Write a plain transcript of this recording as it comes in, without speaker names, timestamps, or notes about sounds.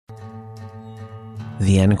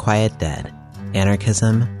The Unquiet Dead,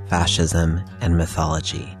 Anarchism, Fascism, and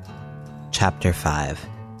Mythology. Chapter 5,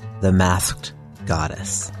 The Masked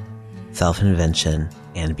Goddess, Self-Invention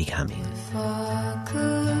and Becoming. If I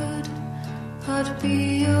could, I'd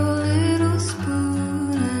be your little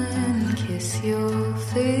spoon and kiss your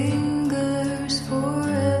fingers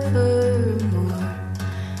forevermore.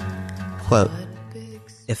 Quote,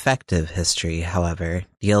 effective history, however,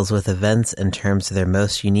 deals with events in terms of their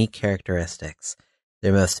most unique characteristics,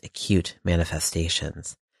 their most acute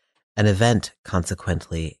manifestations. An event,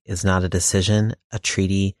 consequently, is not a decision, a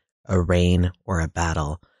treaty, a reign, or a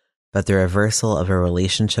battle, but the reversal of a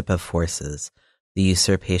relationship of forces, the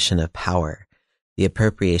usurpation of power, the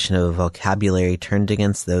appropriation of a vocabulary turned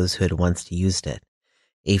against those who had once used it,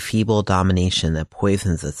 a feeble domination that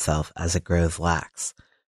poisons itself as it grows lax,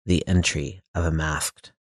 the entry of a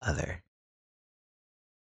masked other.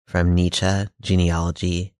 From Nietzsche,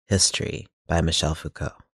 Genealogy, History, by Michel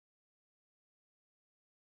Foucault.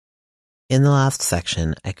 In the last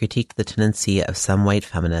section, I critiqued the tendency of some white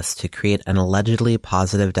feminists to create an allegedly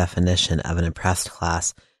positive definition of an oppressed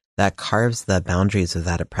class that carves the boundaries of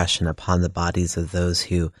that oppression upon the bodies of those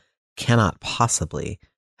who cannot possibly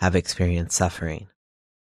have experienced suffering.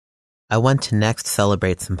 I want to next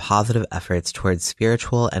celebrate some positive efforts towards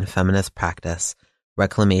spiritual and feminist practice,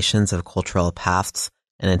 reclamations of cultural pasts,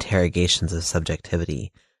 and interrogations of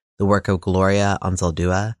subjectivity, the work of Gloria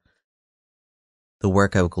Anzaldúa,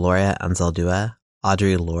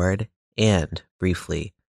 Audre Lorde, and,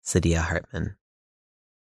 briefly, Saidiya Hartman.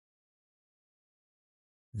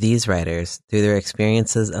 These writers, through their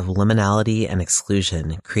experiences of liminality and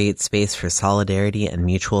exclusion, create space for solidarity and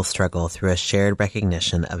mutual struggle through a shared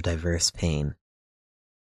recognition of diverse pain.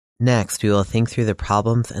 Next, we will think through the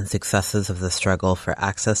problems and successes of the struggle for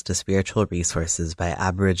access to spiritual resources by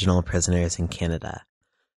Aboriginal prisoners in Canada.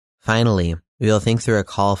 Finally, we will think through a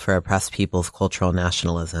call for oppressed people's cultural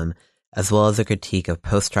nationalism, as well as a critique of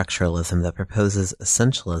post-structuralism that proposes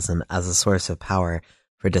essentialism as a source of power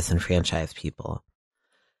for disenfranchised people.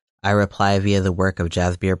 I reply via the work of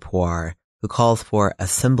Jasbir Puar, who calls for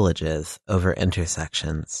assemblages over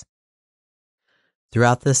intersections.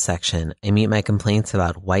 Throughout this section, I meet my complaints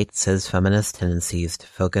about white cis feminist tendencies to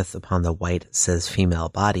focus upon the white cis female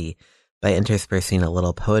body by interspersing a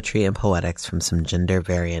little poetry and poetics from some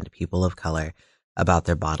gender-variant people of color about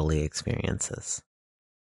their bodily experiences.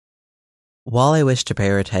 While I wish to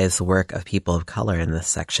prioritize the work of people of color in this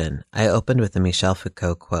section, I opened with the Michel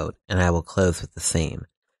Foucault quote, and I will close with the same.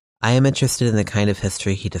 I am interested in the kind of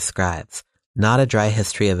history he describes, not a dry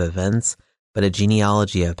history of events, but a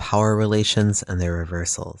genealogy of power relations and their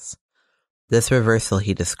reversals. This reversal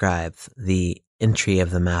he describes, the entry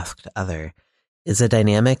of the masked other, is a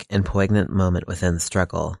dynamic and poignant moment within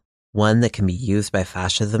struggle, one that can be used by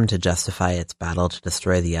fascism to justify its battle to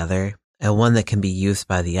destroy the other, and one that can be used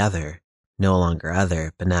by the other, no longer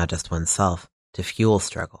other, but now just oneself, to fuel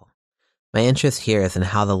struggle. My interest here is in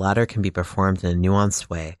how the latter can be performed in a nuanced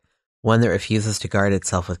way, one that refuses to guard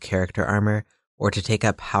itself with character armor, or to take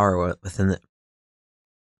up power within the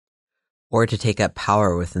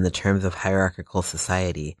terms of hierarchical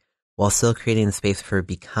society, while still creating space for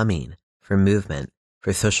becoming, for movement,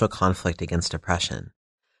 for social conflict against oppression.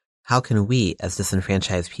 How can we, as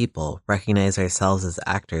disenfranchised people, recognize ourselves as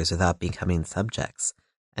actors without becoming subjects?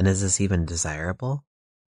 And is this even desirable?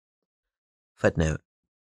 Footnote.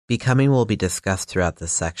 Becoming will be discussed throughout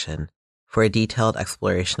this section. For a detailed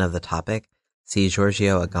exploration of the topic, see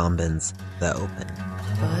Giorgio Agamben's The Open.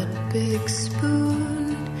 But big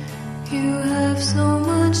spoon, you have so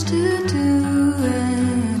much to do,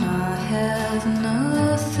 and I have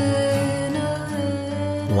nothing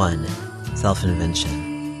ahead. 1.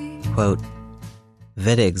 Self-Invention. Quote,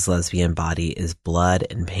 Wittig's lesbian body is blood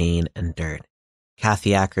and pain and dirt.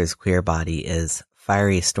 Kathy Acker's queer body is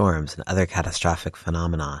fiery storms and other catastrophic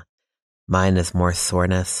phenomena. Mine is more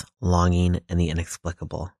soreness, longing, and the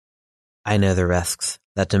inexplicable. I know the risks,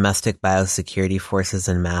 that domestic biosecurity forces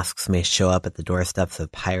and masks may show up at the doorsteps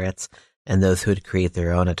of pirates and those who would create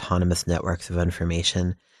their own autonomous networks of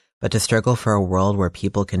information, but to struggle for a world where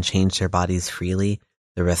people can change their bodies freely,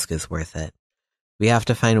 the risk is worth it. We have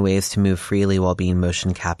to find ways to move freely while being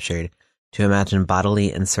motion captured, to imagine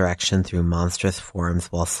bodily insurrection through monstrous forms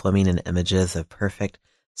while swimming in images of perfect,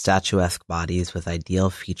 statuesque bodies with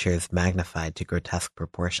ideal features magnified to grotesque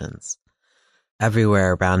proportions.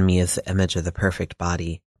 Everywhere around me is the image of the perfect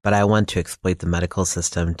body, but I want to exploit the medical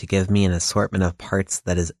system to give me an assortment of parts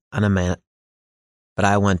that is unimaginable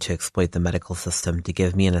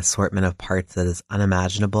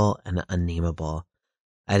and unnameable.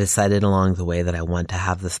 I decided along the way that I want to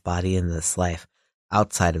have this body in this life.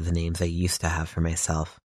 outside of the names I used to have for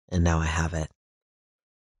myself, and now I have it.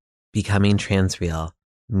 Becoming Transreal,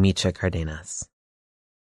 Micha Cardenas.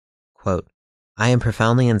 Quote, I am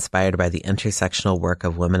profoundly inspired by the intersectional work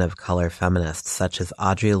of women of color feminists such as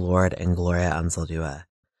Audre Lorde and Gloria Anzaldúa.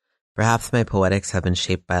 Perhaps my poetics have been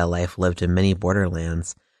shaped by a life lived in many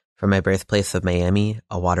borderlands, from my birthplace of Miami,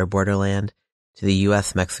 a water borderland, to the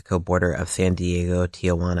U.S.-Mexico border of San Diego,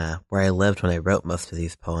 Tijuana, where I lived when I wrote most of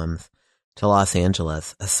these poems, to Los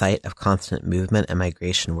Angeles, a site of constant movement and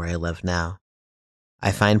migration where I live now.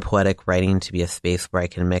 I find poetic writing to be a space where I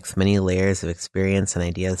can mix many layers of experience and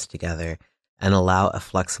ideas together and allow a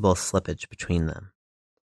flexible slippage between them.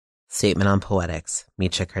 Statement on Poetics,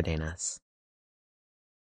 Micha Cardenas.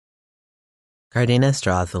 Cardenas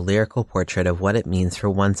draws a lyrical portrait of what it means for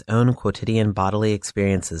one's own quotidian bodily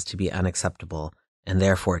experiences to be unacceptable, and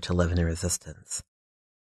therefore to live in resistance.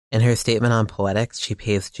 In her statement on Poetics, she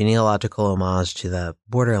pays genealogical homage to the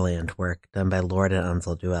borderland work done by Lorde and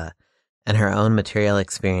Anzaldúa, and her own material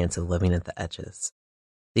experience of living at the edges.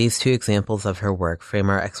 These two examples of her work frame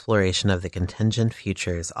our exploration of the contingent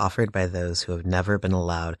futures offered by those who have never been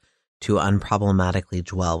allowed to unproblematically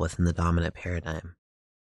dwell within the dominant paradigm.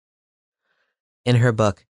 In her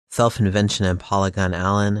book, Self-Invention and Polygon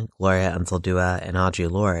Allen, Gloria Anzaldúa, and Audre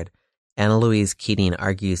Lorde, Anna Louise Keating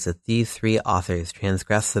argues that these three authors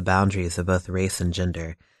transgress the boundaries of both race and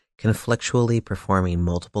gender, conflictually performing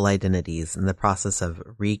multiple identities in the process of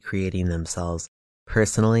recreating themselves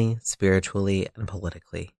personally, spiritually, and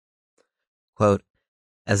politically. Quote,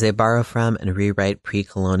 as they borrow from and rewrite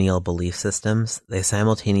pre-colonial belief systems, they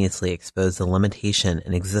simultaneously expose the limitation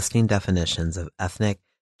in existing definitions of ethnic,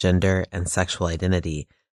 gender, and sexual identity,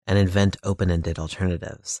 and invent open-ended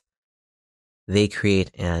alternatives. They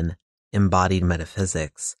create an embodied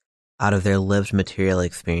metaphysics out of their lived material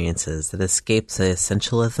experiences that escapes the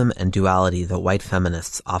essentialism and duality that white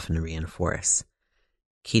feminists often reinforce.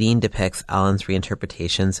 Keating depicts Allen's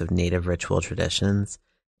reinterpretations of native ritual traditions,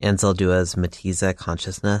 Anzaldúa's Mestiza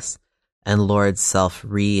consciousness, and Lorde's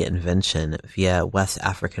self-reinvention via West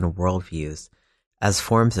African worldviews as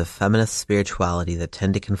forms of feminist spirituality that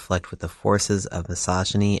tend to conflict with the forces of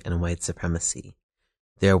misogyny and white supremacy.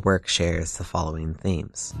 Their work shares the following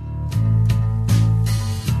themes.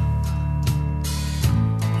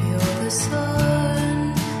 You're the sun,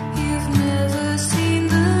 you've never seen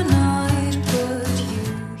the night,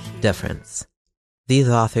 but you... Difference. These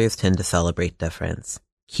authors tend to celebrate difference.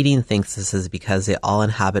 Keating thinks this is because they all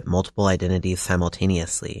inhabit multiple identities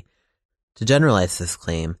simultaneously. To generalize this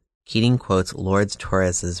claim, Keating quotes Lourdes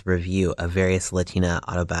Torres's review of various Latina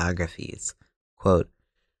autobiographies. Quote,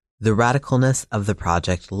 the radicalness of the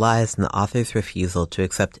project lies in the author's refusal to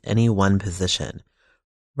accept any one position.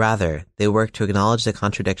 Rather, they work to acknowledge the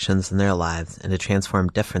contradictions in their lives and to transform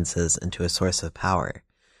differences into a source of power.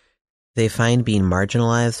 They find being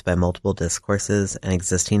marginalized by multiple discourses and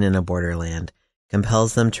existing in a borderland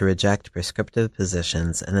compels them to reject prescriptive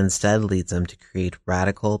positions and instead leads them to create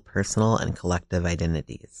radical, personal, and collective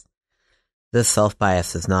identities. This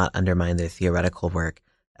self-bias does not undermine their theoretical work,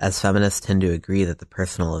 as feminists tend to agree that the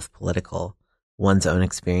personal is political. One's own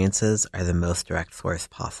experiences are the most direct source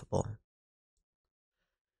possible.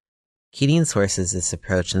 Keating sources this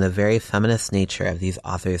approach in the very feminist nature of these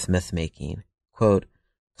authors' myth-making. Quote,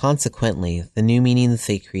 consequently, the new meanings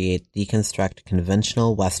they create deconstruct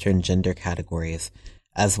conventional Western gender categories,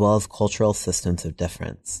 as well as cultural systems of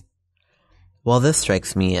difference. While this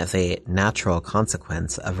strikes me as a natural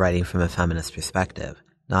consequence of writing from a feminist perspective,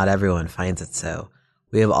 not everyone finds it so.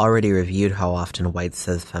 We have already reviewed how often white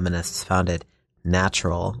cis feminists found it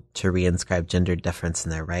natural to reinscribe gender difference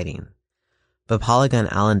in their writing. But Polygon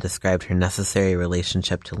Allen described her necessary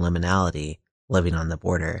relationship to liminality, living on the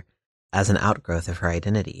border, as an outgrowth of her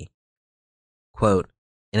identity. Quote,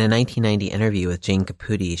 in a 1990 interview with Jane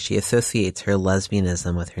Caputi, she associates her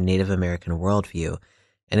lesbianism with her Native American worldview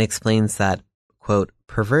and explains that, quote,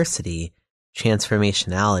 perversity,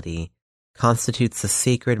 transformationality, constitutes the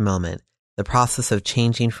sacred moment, the process of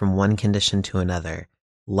changing from one condition to another,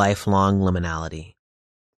 lifelong liminality.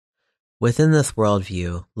 Within this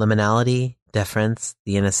worldview, liminality, difference,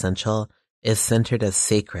 the inessential, is centered as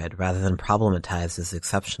sacred rather than problematized as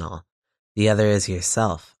exceptional. The other is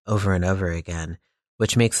yourself, over and over again,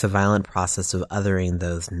 which makes the violent process of othering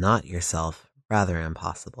those not yourself rather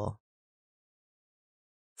impossible.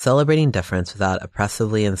 Celebrating difference without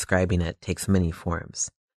oppressively inscribing it takes many forms.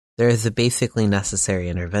 There is a basically necessary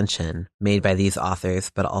intervention, made by these authors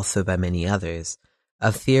but also by many others,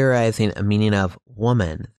 of theorizing a meaning of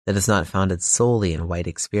woman that is not founded solely in white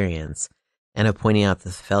experience, and of pointing out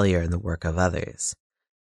this failure in the work of others.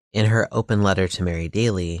 In her open letter to Mary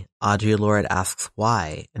Daly, Audre Lorde asks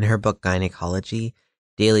why, in her book Gynecology,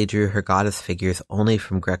 Daly drew her goddess figures only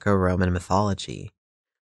from Greco-Roman mythology.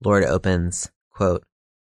 Lorde opens, quote,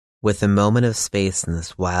 "With a moment of space in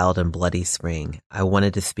this wild and bloody spring, I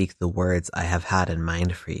wanted to speak the words I have had in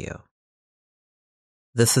mind for you."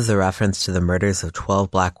 This is a reference to the murders of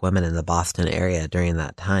 12 black women in the Boston area during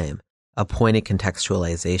that time, a pointed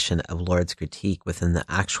contextualization of Lorde's critique within the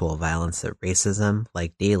actual violence that racism,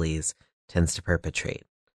 like Daly's, tends to perpetrate.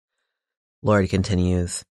 Lorde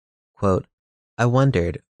continues, quote, "I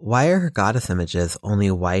wondered, why are her goddess images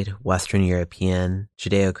only white, Western European,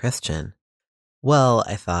 Judeo-Christian? Well,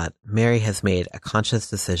 I thought, Mary has made a conscious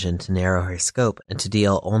decision to narrow her scope and to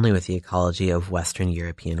deal only with the ecology of Western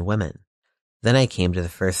European women. Then I came to the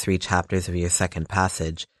first 3 chapters of your second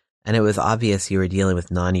passage, and it was obvious you were dealing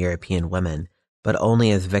with non-European women, but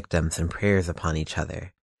only as victims and preyers upon each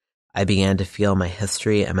other. I began to feel my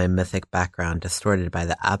history and my mythic background distorted by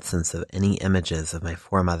the absence of any images of my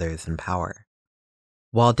foremothers in power."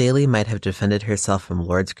 While Daly might have defended herself from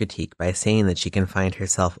Lorde's critique by saying that she confined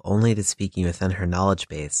herself only to speaking within her knowledge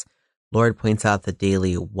base, Lorde points out that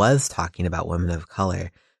Daly was talking about women of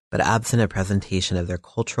color, but absent a presentation of their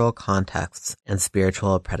cultural contexts and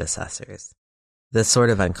spiritual predecessors. This sort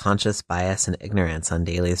of unconscious bias and ignorance on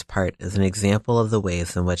Daly's part is an example of the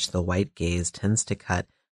ways in which the white gaze tends to cut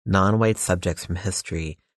non-white subjects from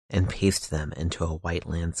history and paste them into a white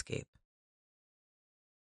landscape.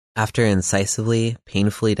 After incisively,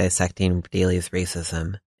 painfully dissecting Daly's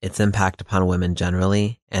racism, its impact upon women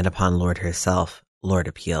generally, and upon Lorde herself, Lorde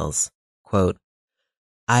appeals, quote,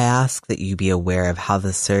 "I ask that you be aware of how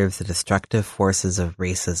this serves the destructive forces of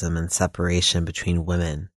racism and separation between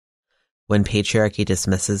women. When patriarchy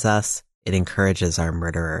dismisses us, it encourages our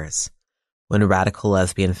murderers. When radical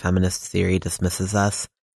lesbian feminist theory dismisses us,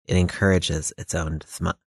 it encourages its own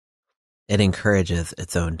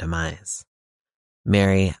demise.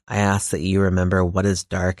 Mary, I ask that you remember what is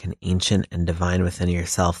dark and ancient and divine within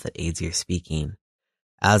yourself that aids your speaking.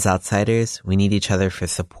 As outsiders, we need each other for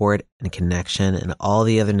support and connection and all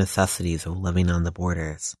the other necessities of living on the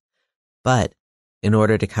borders. But in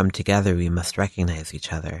order to come together, we must recognize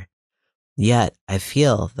each other. Yet, I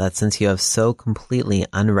feel that since you have so completely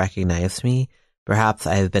unrecognized me, perhaps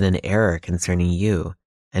I have been in error concerning you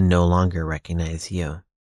and no longer recognize you."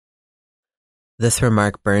 This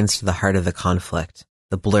remark burns to the heart of the conflict,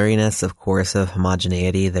 the blurriness of coercive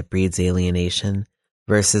homogeneity that breeds alienation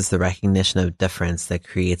versus the recognition of difference that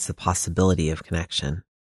creates the possibility of connection.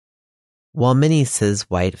 While many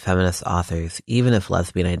cis-white feminist authors, even if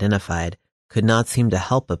lesbian identified, could not seem to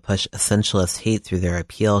help but push essentialist hate through their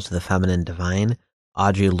appeal to the feminine divine,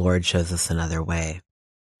 Audre Lorde shows us another way.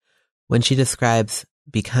 When she describes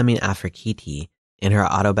becoming Aphrodite in her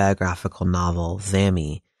autobiographical novel,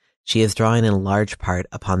 Zami, she is drawing in large part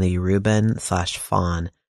upon the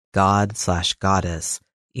Yoruban/Faun, god/goddess,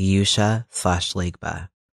 Iusha/Legba.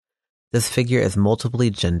 This figure is multiply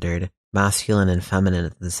gendered, masculine and feminine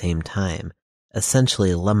at the same time,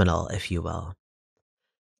 essentially liminal, if you will.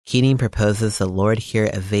 Keating proposes that Lorde here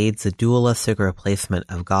evades the dualistic replacement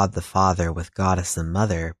of God the Father with Goddess the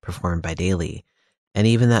Mother performed by Daly, and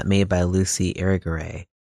even that made by Lucy Irigaray,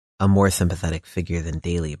 a more sympathetic figure than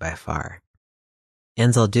Daly by far.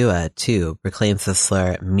 Anzaldúa, too, reclaims the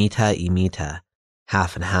slur mita y mita,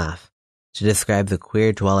 half and half, to describe the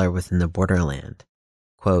queer dweller within the borderland.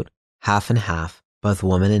 Quote, "Half and half, both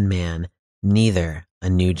woman and man, neither a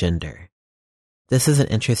new gender." This is an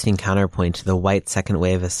interesting counterpoint to the white second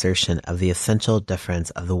wave assertion of the essential difference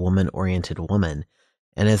of the woman-oriented woman,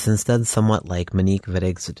 and is instead somewhat like Monique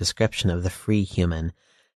Wittig's description of the free human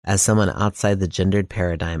as someone outside the gendered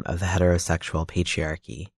paradigm of the heterosexual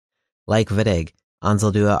patriarchy. Like Wittig,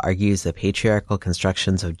 Anzaldúa argues that patriarchal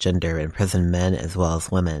constructions of gender imprison men as well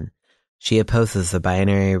as women. She opposes the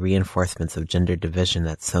binary reinforcements of gender division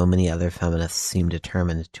that so many other feminists seem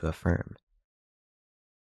determined to affirm.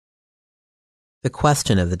 The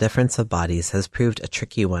question of the difference of bodies has proved a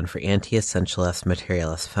tricky one for anti-essentialist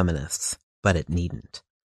materialist feminists, but it needn't.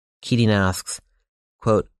 Keating asks,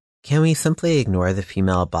 quote, "Can we simply ignore the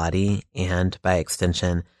female body and, by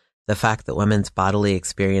extension, the fact that women's bodily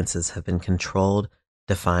experiences have been controlled,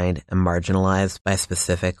 defined, and marginalized by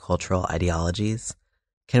specific cultural ideologies?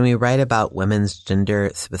 Can we write about women's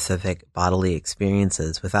gender-specific bodily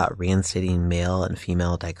experiences without reinstating male and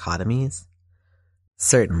female dichotomies?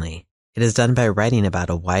 Certainly. It is done by writing about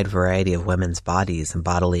a wide variety of women's bodies and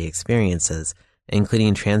bodily experiences,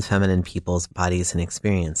 including trans-feminine people's bodies and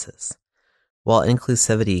experiences. While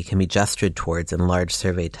inclusivity can be gestured towards in large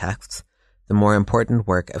survey texts, the more important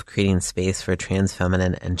work of creating space for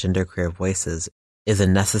trans-feminine and genderqueer voices is a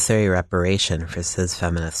necessary reparation for cis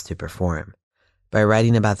feminists to perform. By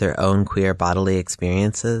writing about their own queer bodily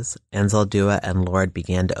experiences, Anzaldúa and Lorde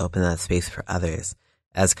began to open that space for others,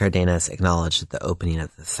 as Cardenas acknowledged at the opening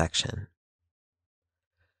of this section.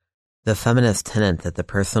 The feminist tenet that the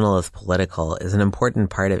personal is political is an important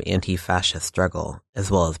part of anti-fascist struggle,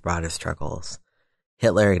 as well as broader struggles.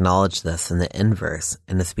 Hitler acknowledged this in the inverse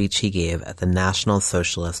in a speech he gave at the National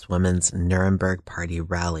Socialist Women's Nuremberg Party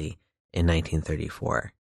rally in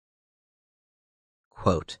 1934.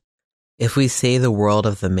 Quote, "If we say the world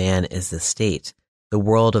of the man is the state, the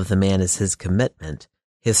world of the man is his commitment,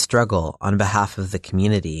 his struggle on behalf of the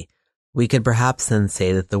community, we could perhaps then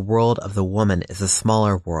say that the world of the woman is a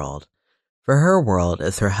smaller world, for her world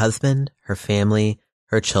is her husband, her family,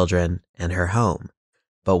 her children, and her home.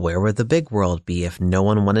 But where would the big world be if no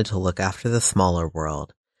one wanted to look after the smaller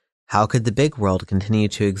world? How could the big world continue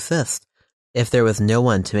to exist if there was no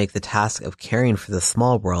one to make the task of caring for the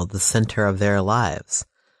small world the center of their lives?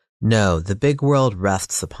 No, the big world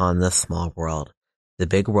rests upon this small world. The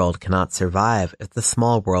big world cannot survive if the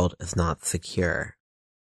small world is not secure."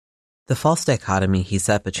 The false dichotomy he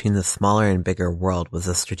set between the smaller and bigger world was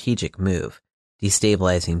a strategic move.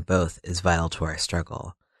 Destabilizing both is vital to our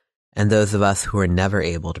struggle. And those of us who are never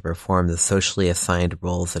able to perform the socially assigned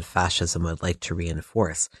roles that fascism would like to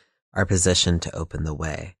reinforce are positioned to open the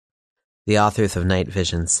way. The authors of Night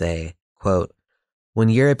Vision say, quote, "When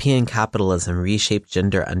European capitalism reshaped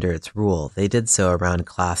gender under its rule, they did so around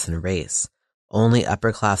class and race. Only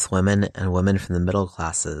upper-class women and women from the middle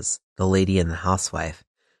classes, the lady and the housewife,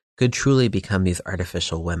 could truly become these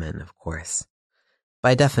artificial women, of course.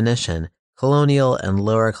 By definition, colonial and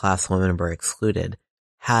lower-class women were excluded,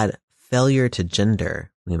 had failure to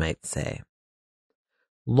gender, we might say.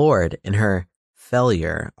 Lorde, in her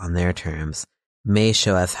failure on their terms, may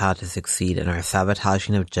show us how to succeed in our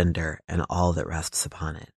sabotaging of gender and all that rests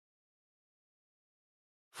upon it."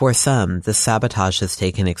 For some, this sabotage has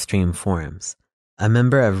taken extreme forms. A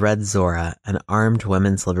member of Red Zora, an armed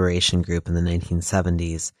women's liberation group in the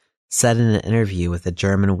 1970s, said in an interview with the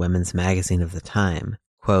German women's magazine of the time,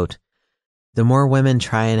 quote, "The more women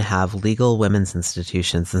try and have legal women's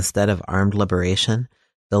institutions instead of armed liberation,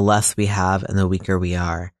 the less we have and the weaker we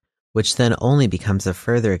are, which then only becomes a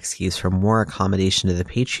further excuse for more accommodation to the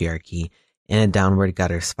patriarchy in a downward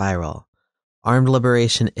gutter spiral. Armed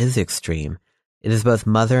liberation is extreme. It is both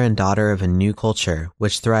mother and daughter of a new culture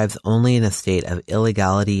which thrives only in a state of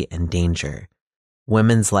illegality and danger.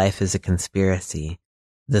 Women's life is a conspiracy.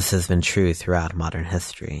 This has been true throughout modern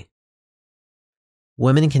history."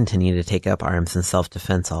 Women continue to take up arms in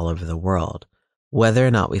self-defense all over the world. Whether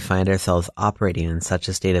or not we find ourselves operating in such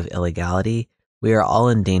a state of illegality, we are all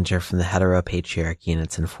in danger from the heteropatriarchy and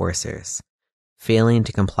its enforcers. Failing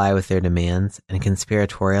to comply with their demands and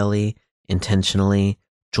conspiratorially, intentionally,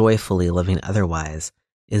 joyfully living otherwise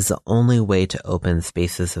is the only way to open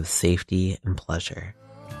spaces of safety and pleasure.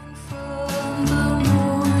 From the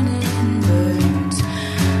morning birds,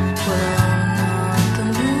 well, I'm not the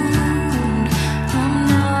moon, I'm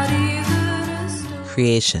not even a star.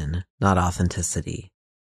 Creation, not authenticity.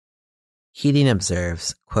 Keating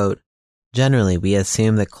observes, quote, "Generally, we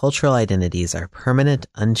assume that cultural identities are permanent,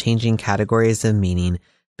 unchanging categories of meaning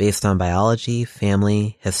based on biology,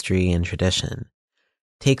 family, history, and tradition.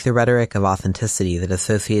 Take the rhetoric of authenticity that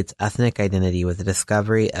associates ethnic identity with the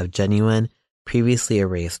discovery of genuine, previously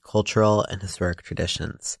erased cultural and historic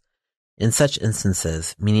traditions. In such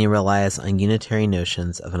instances, meaning relies on unitary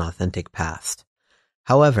notions of an authentic past.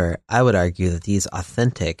 However, I would argue that these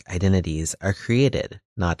authentic identities are created,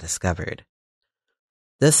 not discovered.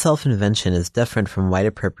 This self-invention is different from white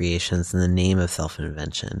appropriations in the name of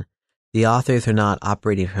self-invention. The authors are not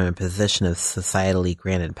operating from a position of societally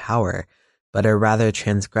granted power, but are rather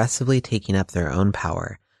transgressively taking up their own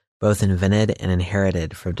power, both invented and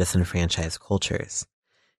inherited from disenfranchised cultures.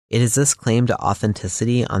 It is this claim to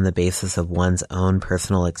authenticity on the basis of one's own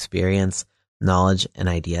personal experience, knowledge, and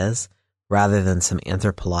ideas, rather than some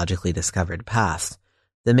anthropologically discovered past,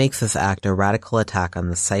 that makes this act a radical attack on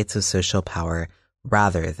the sites of social power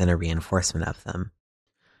rather than a reinforcement of them.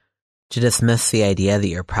 To dismiss the idea that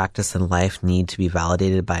your practice and life need to be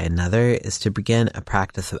validated by another is to begin a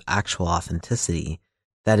practice of actual authenticity,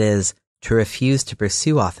 that is, to refuse to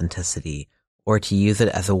pursue authenticity or to use it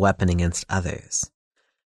as a weapon against others.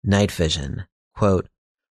 Night Vision, quote,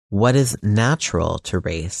 "What is natural to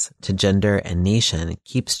race, to gender, and nation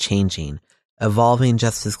keeps changing, evolving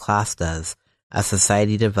just as class does, as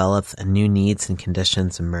society develops and new needs and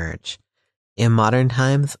conditions emerge. In modern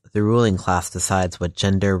times, the ruling class decides what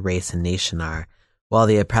gender, race, and nation are, while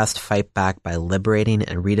the oppressed fight back by liberating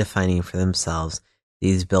and redefining for themselves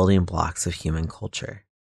these building blocks of human culture.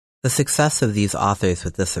 The success of these authors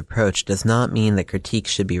with this approach does not mean that critique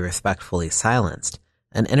should be respectfully silenced.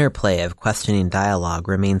 An interplay of questioning dialogue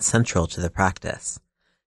remains central to the practice.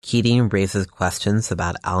 Keating raises questions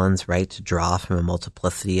about Allen's right to draw from a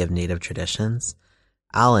multiplicity of native traditions.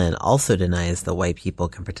 Allen also denies that white people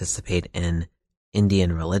can participate in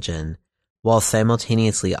Indian religion, while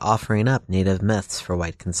simultaneously offering up native myths for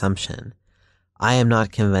white consumption. I am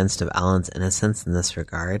not convinced of Allen's innocence in this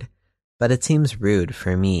regard, but it seems rude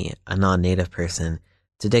for me, a non-native person,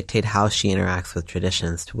 to dictate how she interacts with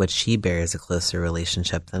traditions to which she bears a closer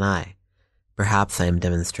relationship than I. Perhaps I am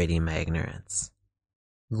demonstrating my ignorance.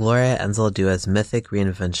 Gloria Anzaldúa's mythic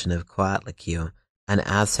reinvention of Coatlicue, an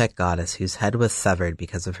Aztec goddess whose head was severed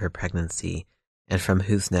because of her pregnancy, and from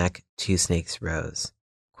whose neck 2 snakes rose.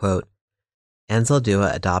 Quote,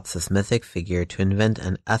 Anzaldúa adopts this mythic figure to invent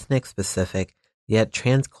an ethnic-specific yet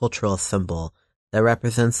transcultural symbol that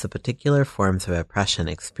represents the particular forms of oppression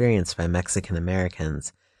experienced by Mexican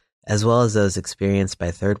Americans, as well as those experienced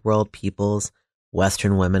by Third World peoples,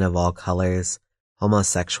 Western women of all colors,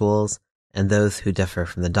 homosexuals, and those who differ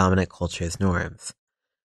from the dominant culture's norms.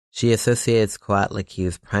 She associates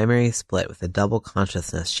Coatlicue's primary split with the double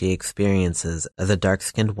consciousness she experiences as a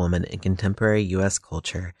dark-skinned woman in contemporary U.S.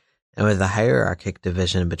 culture and with the hierarchic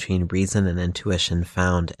division between reason and intuition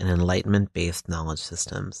found in Enlightenment-based knowledge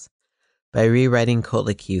systems. By rewriting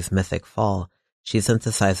Coatlicue's mythic fall, she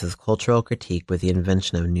synthesizes cultural critique with the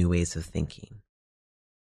invention of new ways of thinking.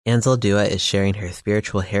 Anzaldúa is sharing her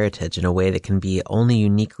spiritual heritage in a way that can be only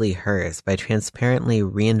uniquely hers by transparently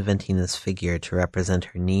reinventing this figure to represent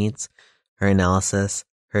her needs, her analysis,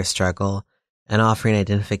 her struggle, and offering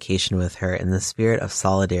identification with her in the spirit of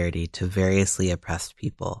solidarity to variously oppressed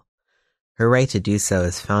people. Her right to do so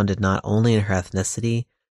is founded not only in her ethnicity,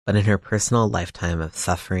 but in her personal lifetime of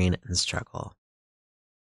suffering and struggle.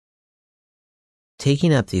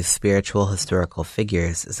 Taking up these spiritual historical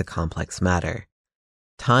figures is a complex matter.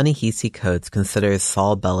 Ta-Nehisi Coates considers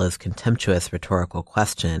Saul Bellow's contemptuous rhetorical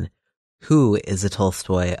question, who is the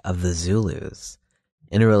Tolstoy of the Zulus,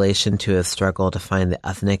 in relation to his struggle to find the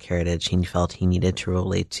ethnic heritage he felt he needed to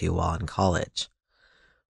relate to while in college.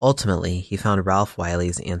 Ultimately, he found Ralph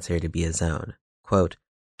Wiley's answer to be his own. Quote,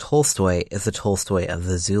 Tolstoy is the Tolstoy of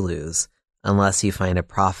the Zulus, unless you find a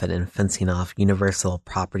profit in fencing off universal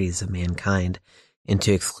properties of mankind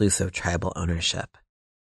into exclusive tribal ownership.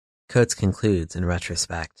 Coates concludes in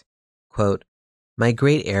retrospect, quote, My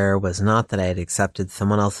great error was not that I had accepted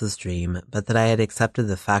someone else's dream, but that I had accepted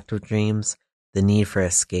the fact of dreams, the need for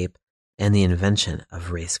escape, and the invention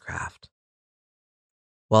of racecraft.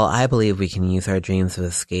 While I believe we can use our dreams of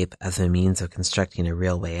escape as a means of constructing a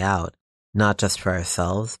real way out, not just for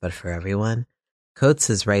ourselves, but for everyone, Coates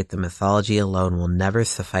is right that mythology alone will never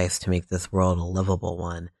suffice to make this world a livable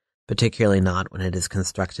one, particularly not when it is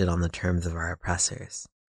constructed on the terms of our oppressors.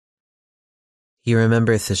 He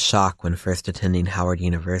remembers his shock when first attending Howard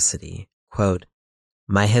University. Quote,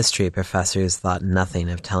 My history professors thought nothing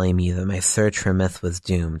of telling me that my search for myth was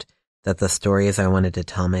doomed, that the stories I wanted to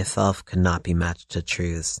tell myself could not be matched to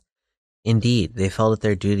truths. Indeed, they felt it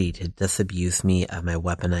their duty to disabuse me of my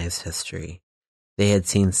weaponized history. They had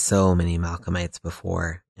seen so many Malcolmites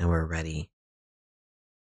before and were ready.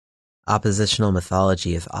 Oppositional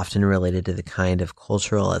mythology is often related to the kind of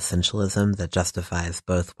cultural essentialism that justifies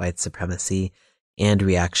both white supremacy and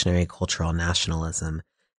reactionary cultural nationalism,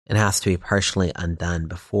 and has to be partially undone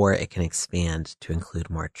before it can expand to include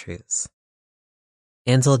more truths.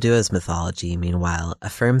 Anzaldúa's mythology, meanwhile,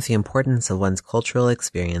 affirms the importance of one's cultural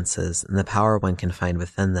experiences and the power one can find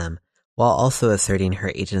within them, while also asserting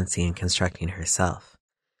her agency in constructing herself.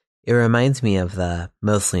 It reminds me of the,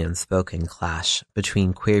 mostly unspoken, clash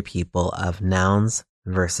between queer people of nouns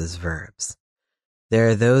versus verbs. There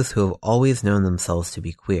are those who have always known themselves to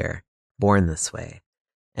be queer, born this way,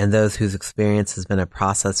 and those whose experience has been a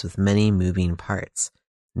process with many moving parts,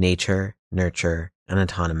 nature, nurture, and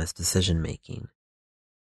autonomous decision-making.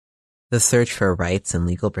 The search for rights and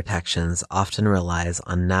legal protections often relies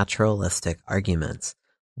on naturalistic arguments,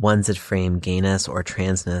 ones that frame gayness or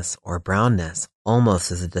transness or brownness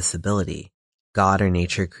almost as a disability. God or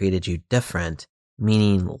nature created you different,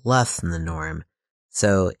 meaning less than the norm,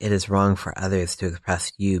 so it is wrong for others to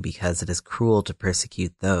oppress you because it is cruel to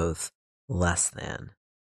persecute those less than.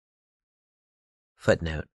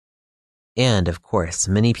 Footnote. And, of course,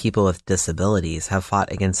 many people with disabilities have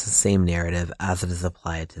fought against the same narrative as it is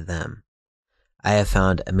applied to them. I have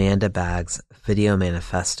found Amanda Bagg's video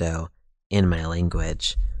manifesto in my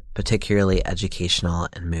language particularly educational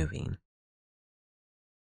and moving.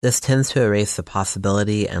 This tends to erase the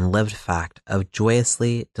possibility and lived fact of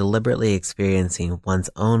joyously, deliberately experiencing one's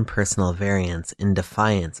own personal variance in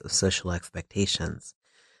defiance of social expectations,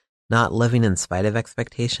 not living in spite of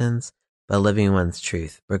expectations, but living one's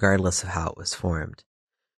truth, regardless of how it was formed.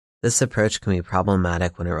 This approach can be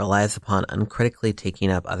problematic when it relies upon uncritically taking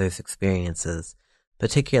up others' experiences,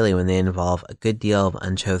 particularly when they involve a good deal of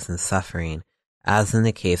unchosen suffering, as in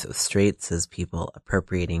the case of straight cis people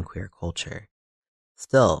appropriating queer culture.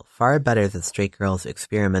 Still, far better that straight girls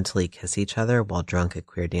experimentally kiss each other while drunk at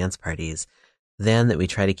queer dance parties than that we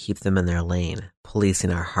try to keep them in their lane,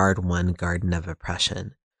 policing our hard-won garden of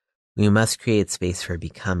oppression. We must create space for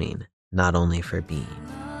becoming, not only for being.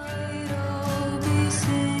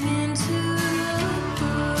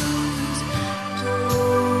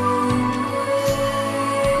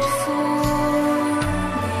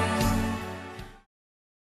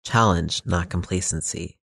 Challenge, not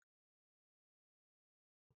complacency.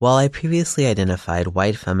 While I previously identified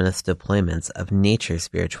white feminist deployments of nature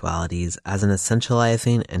spiritualities as an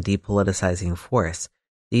essentializing and depoliticizing force,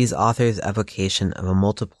 these authors' evocation of a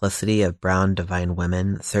multiplicity of brown divine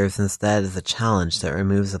women serves instead as a challenge that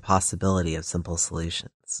removes the possibility of simple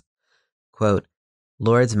solutions. Quote,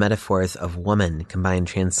 Lorde's metaphors of woman combine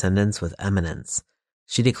transcendence with eminence.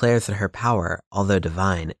 She declares that her power, although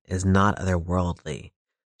divine, is not otherworldly.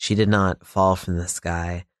 She did not fall from the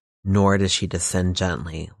sky, nor does she descend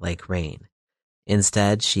gently like rain.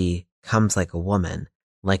 Instead, she comes like a woman,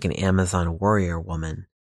 like an Amazon warrior woman,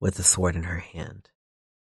 with a sword in her hand.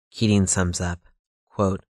 Keating sums up,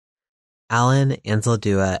 quote, Gloria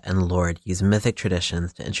Anzaldúa and Lorde use mythic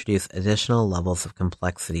traditions to introduce additional levels of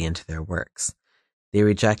complexity into their works. They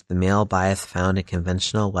reject the male bias found in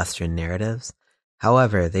conventional Western narratives.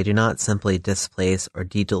 However, they do not simply displace or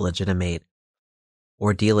delegitimate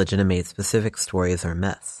specific stories or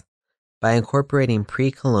myths. By incorporating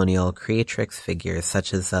pre-colonial creatrix figures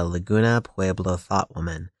such as the Laguna Pueblo thought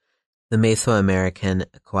woman, the Mesoamerican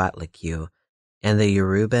Coatlicue, and the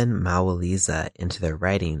Yoruban Mawaliza into their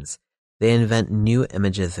writings, they invent new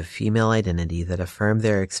images of female identity that affirm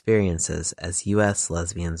their experiences as U.S.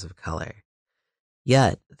 lesbians of color.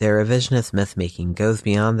 Yet, their revisionist myth-making goes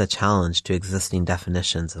beyond the challenge to existing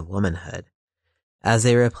definitions of womanhood. As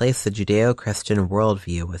they replace the Judeo-Christian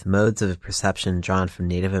worldview with modes of perception drawn from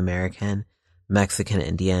Native American, Mexican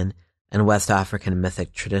Indian, and West African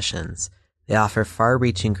mythic traditions, they offer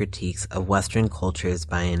far-reaching critiques of Western culture's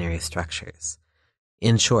binary structures.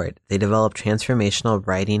 In short, they develop transformational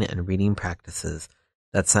writing and reading practices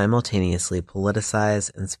that simultaneously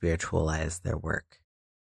politicize and spiritualize their work.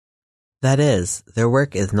 That is, their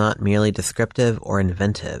work is not merely descriptive or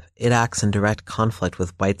inventive, it acts in direct conflict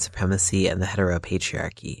with white supremacy and the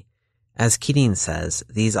heteropatriarchy. As Keating says,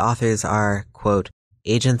 these authors are, quote,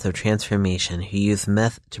 agents of transformation who use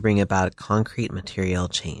myth to bring about concrete material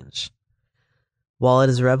change. While it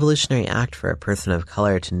is a revolutionary act for a person of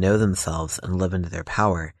color to know themselves and live into their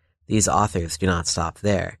power, these authors do not stop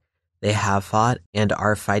there. They have fought and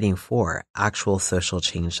are fighting for actual social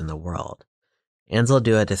change in the world.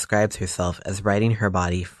 Anzaldúa describes herself as writing her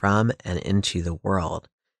body from and into the world,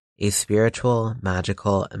 a spiritual,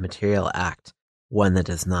 magical, and material act, one that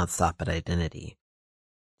does not stop at identity.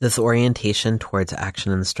 This orientation towards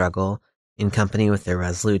action and struggle, in company with their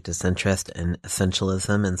resolute disinterest in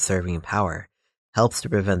essentialism and serving power, helps to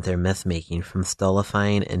prevent their myth-making from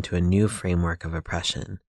stultifying into a new framework of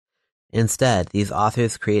oppression. Instead, these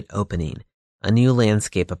authors create opening, a new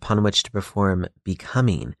landscape upon which to perform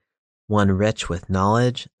becoming, one rich with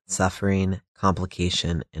knowledge, suffering,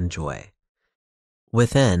 complication, and joy.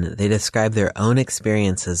 Within, they describe their own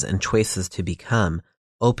experiences and choices to become,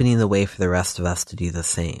 opening the way for the rest of us to do the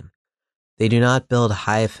same. They do not build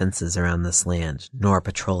high fences around this land, nor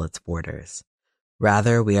patrol its borders.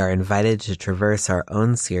 Rather, we are invited to traverse our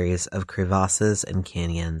own series of crevasses and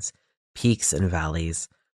canyons, peaks and valleys,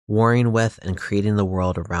 warring with and creating the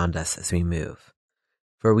world around us as we move.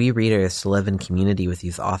 For we readers to live in community with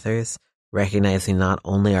these authors, recognizing not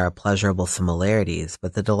only our pleasurable similarities,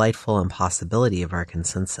 but the delightful impossibility of our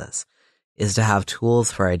consensus, is to have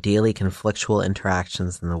tools for our daily conflictual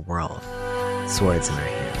interactions in the world, swords in our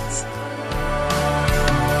hands.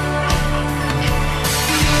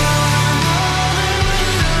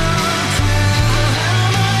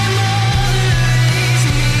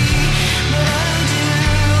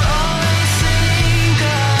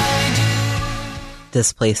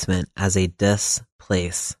 Displacement as a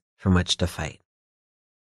displace from which to fight.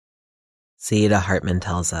 Saidiya Hartman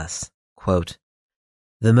tells us, quote,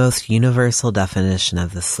 the most universal definition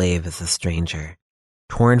of the slave is a stranger,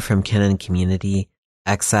 torn from kin and community,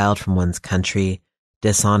 exiled from one's country,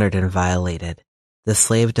 dishonored and violated, The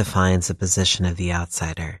slave defines the position of the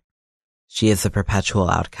outsider. She is the perpetual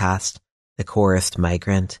outcast, the coerced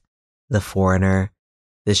migrant, the foreigner,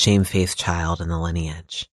 the shamefaced child in the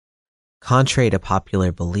lineage. Contrary to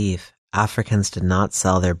popular belief, Africans did not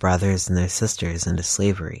sell their brothers and their sisters into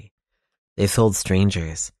slavery. They sold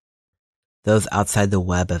strangers, those outside the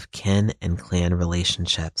web of kin and clan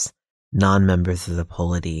relationships, non-members of the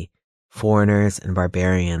polity, foreigners and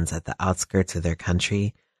barbarians at the outskirts of their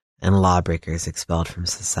country, and lawbreakers expelled from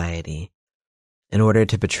society. In order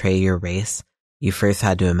to betray your race, you first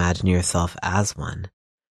had to imagine yourself as one.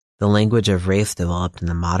 The language of race developed in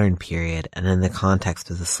the modern period and in the context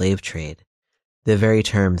of the slave trade. The very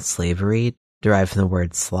term slavery derived from the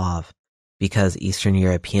word Slav, because Eastern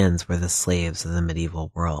Europeans were the slaves of the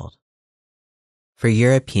medieval world. For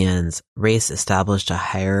Europeans, race established a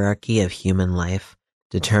hierarchy of human life,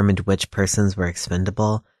 determined which persons were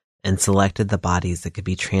expendable, and selected the bodies that could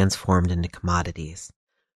be transformed into commodities.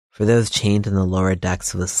 For those chained in the lower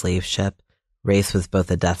decks of the slave ship, race was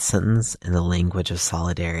both a death sentence and the language of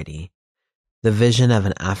solidarity. The vision of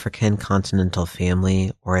an African continental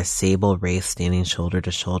family or a sable race standing shoulder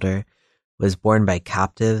to shoulder was born by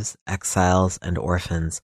captives, exiles, and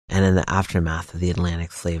orphans, and in the aftermath of the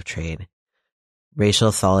Atlantic slave trade.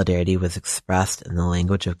 Racial solidarity was expressed in the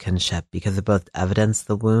language of kinship because it both evidenced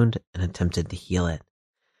the wound and attempted to heal it.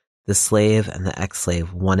 The slave and the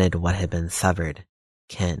ex-slave wanted what had been severed,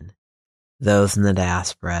 kin. Those in the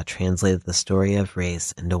diaspora translated the story of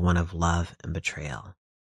race into one of love and betrayal.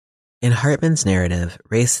 In Hartman's narrative,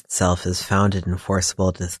 race itself is founded in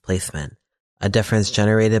forcible displacement, a difference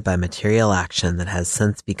generated by material action that has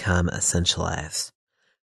since become essentialized.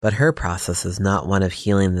 But her process is not one of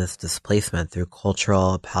healing this displacement through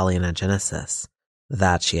cultural palinogenesis,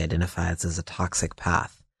 that she identifies as a toxic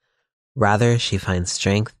path. Rather, she finds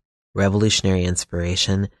strength, revolutionary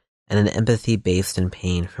inspiration, and an empathy based in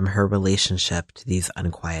pain from her relationship to these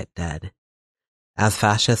unquiet dead. As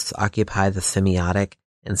fascists occupy the semiotic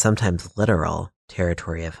and sometimes literal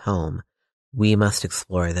territory of home, we must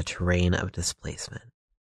explore the terrain of displacement.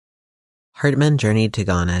 Hartman journeyed to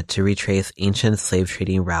Ghana to retrace ancient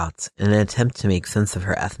slave-trading routes in an attempt to make sense of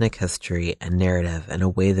her ethnic history and narrative in a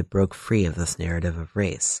way that broke free of this narrative of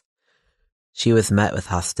race. She was met with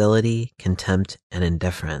hostility, contempt, and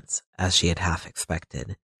indifference, as she had half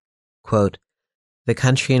expected. Quote, "The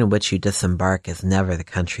country in which you disembark is never the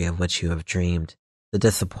country of which you have dreamed. The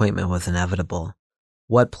disappointment was inevitable.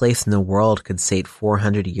 What place in the world could sate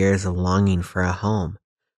 400 years of longing for a home?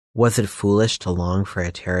 Was it foolish to long for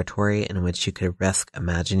a territory in which you could risk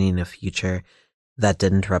imagining a future that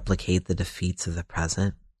didn't replicate the defeats of the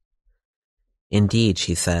present?" Indeed,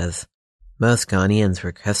 she says, most Ghanaians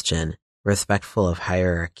were Christian, respectful of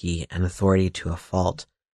hierarchy and authority to a fault,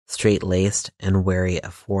 straight-laced and wary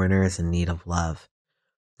of foreigners in need of love.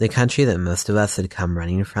 The country that most of us had come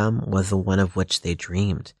running from was the one of which they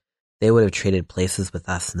dreamed. They would have traded places with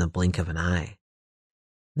us in the blink of an eye.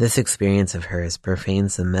 This experience of hers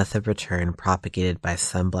profanes the myth of return propagated by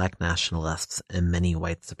some black nationalists and many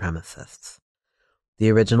white supremacists. The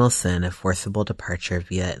original sin of forcible departure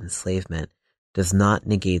via enslavement does not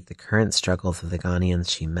negate the current struggles of the Ghanaians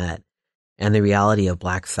she met, and the reality of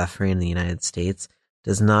black suffering in the United States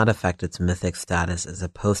does not affect its mythic status as a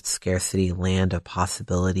post-scarcity land of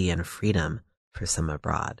possibility and freedom for some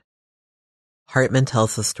abroad. Hartman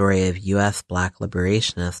tells the story of U.S. black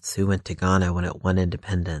liberationists who went to Ghana when it won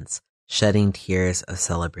independence, shedding tears of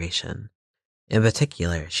celebration. In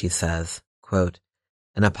particular, she says, quote,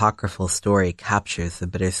 "An apocryphal story captures the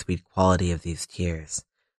bittersweet quality of these tears.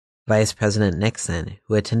 Vice President Nixon,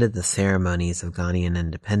 who attended the ceremonies of Ghanaian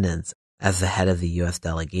independence as the head of the U.S.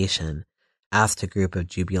 delegation, asked a group of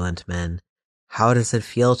jubilant men, 'How does it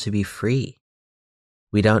feel to be free?'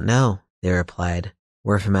 'We don't know,' they replied.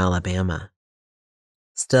 'We're from Alabama.'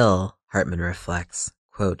 Still, Hartman reflects,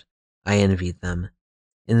 quote, "I envied them.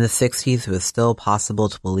 In the 60s, it was still possible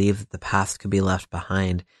to believe that the past could be left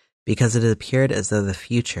behind because it appeared as though the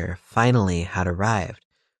future finally had arrived,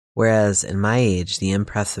 whereas in my age, the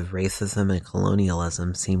impress of racism and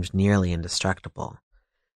colonialism seemed nearly indestructible.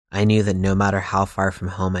 I knew that no matter how far from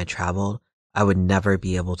home I traveled, I would never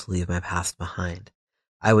be able to leave my past behind.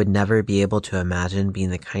 I would never be able to imagine being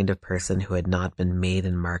the kind of person who had not been made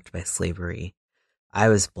and marked by slavery. I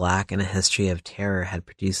was black, and a history of terror had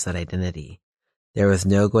produced that identity. There was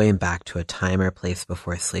no going back to a time or place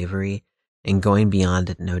before slavery, and going beyond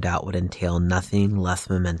it no doubt would entail nothing less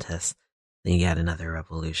momentous than yet another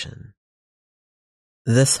revolution."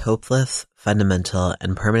 This hopeless, fundamental,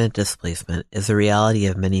 and permanent displacement is the reality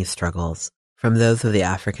of many struggles, from those of the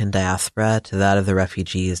African diaspora to that of the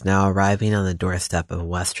refugees now arriving on the doorstep of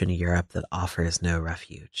Western Europe that offers no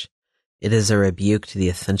refuge. It is a rebuke to the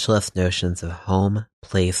essentialist notions of home,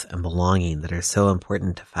 place, and belonging that are so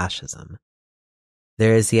important to fascism.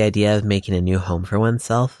 There is the idea of making a new home for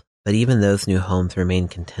oneself, but even those new homes remain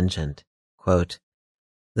contingent. Quote,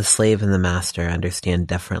 "The slave and the master understand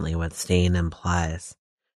differently what staying implies.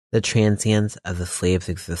 The transience of the slave's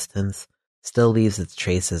existence still leaves its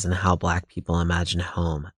traces in how Black people imagine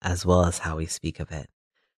home, as well as how we speak of it.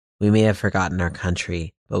 We may have forgotten our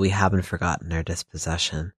country, but we haven't forgotten our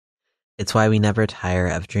dispossession. It's why we never tire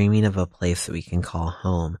of dreaming of a place that we can call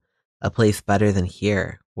home, a place better than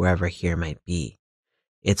here, wherever here might be.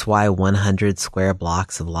 It's why 100 square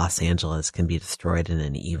blocks of Los Angeles can be destroyed in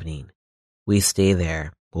an evening. We stay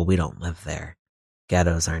there, but we don't live there.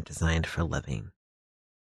 Ghettos aren't designed for living."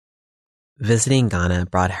 Visiting Ghana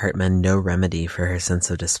brought Hartman no remedy for her sense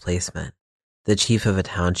of displacement. The chief of a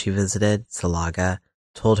town she visited, Salaga,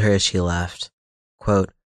 told her as she left,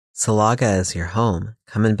 quote, "Salaga is your home.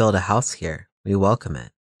 Come and build a house here. We welcome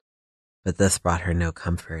it." But this brought her no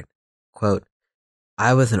comfort. Quote,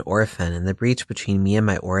 "I was an orphan, and the breach between me and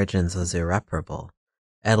my origins was irreparable.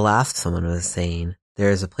 At last someone was saying, 'There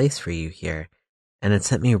is a place for you here,' and it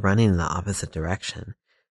sent me running in the opposite direction.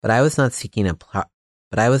 But I was not seeking a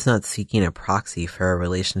proxy for a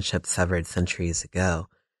relationship severed centuries ago.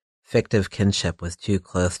 Fictive kinship was too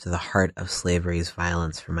close to the heart of slavery's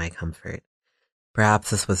violence for my comfort. Perhaps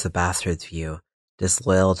this was the bastard's view,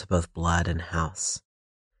 disloyal to both blood and house.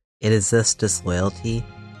 It is this disloyalty,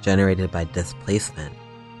 generated by displacement,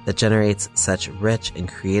 that generates such rich and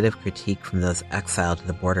creative critique from those exiled to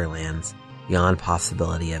the borderlands beyond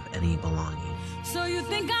possibility of any belonging." So you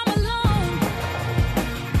think I'm alone,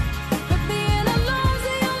 but being alone's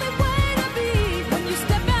the only way to be. When you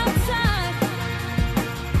step outside,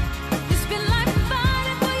 it's been like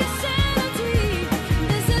fighting for your sanity.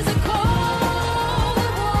 This is a cold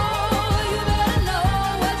war, you better know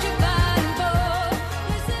what you're fighting for.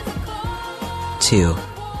 This is a cold 2.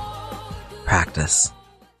 war. Practice.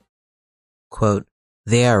 Quote,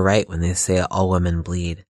 "They are right when they say all women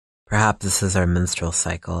bleed. Perhaps this is our menstrual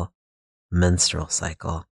cycle. Menstrual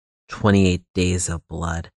cycle. 28 days of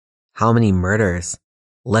blood. How many murders?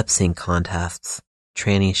 Lip sync contests.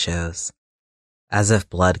 Tranny shows. As if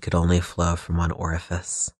blood could only flow from one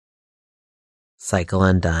orifice." Cycle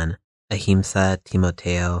undone. Ahimsa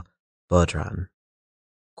Timoteo Bodran.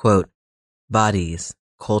 Quote, "Bodies,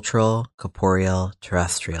 cultural, corporeal,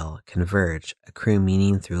 terrestrial, converge, accrue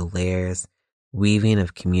meaning through layers, weaving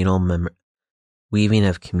of communal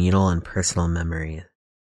and personal memory.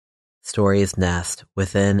 Stories nest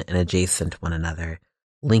within and adjacent to one another,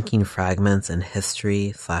 linking fragments in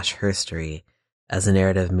history/herstory as the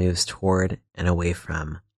narrative moves toward and away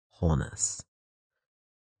from wholeness."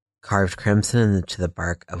 Carved crimson into the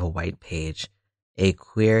bark of a white page, a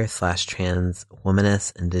queer/trans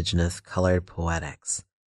womanist indigenous colored poetics.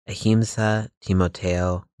 Ahimsa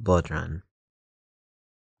Timoteo Bodran.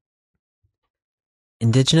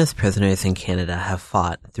 Indigenous prisoners in Canada have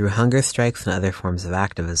fought, through hunger strikes and other forms of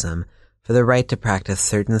activism, for the right to practice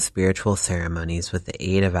certain spiritual ceremonies with the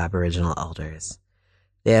aid of Aboriginal elders.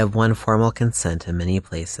 They have won formal consent in many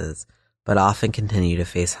places, but often continue to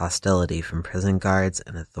face hostility from prison guards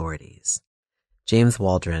and authorities. James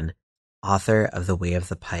Waldron, author of The Way of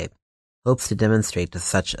the Pipe, hopes to demonstrate to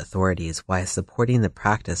such authorities why supporting the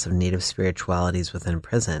practice of native spiritualities within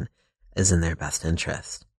prison is in their best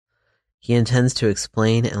interest. He intends to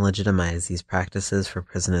explain and legitimize these practices for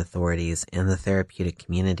prison authorities and the therapeutic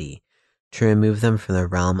community, to remove them from the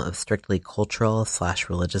realm of strictly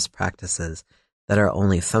cultural/religious practices that are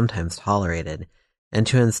only sometimes tolerated, and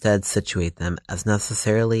to instead situate them as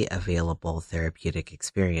necessarily available therapeutic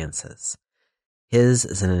experiences. His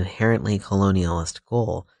is an inherently colonialist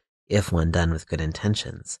goal, if one done with good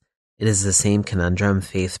intentions. It is the same conundrum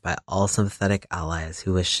faced by all sympathetic allies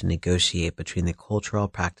who wish to negotiate between the cultural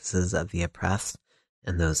practices of the oppressed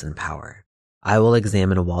and those in power. I will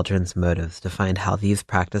examine Waldron's motives to find how these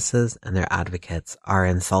practices and their advocates are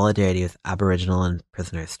in solidarity with Aboriginal and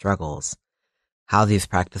prisoner struggles, how these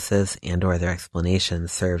practices and/or their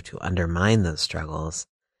explanations serve to undermine those struggles,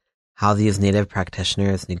 how these native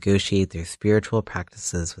practitioners negotiate their spiritual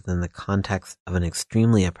practices within the context of an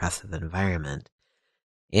extremely oppressive environment,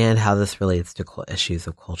 and how this relates to issues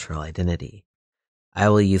of cultural identity. I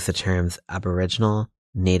will use the terms Aboriginal,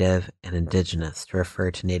 Native, and Indigenous to refer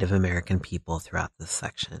to Native American people throughout this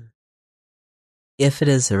section. If it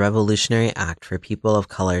is a revolutionary act for people of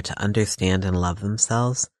color to understand and love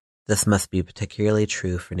themselves, this must be particularly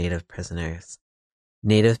true for Native prisoners.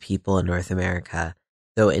 Native people in North America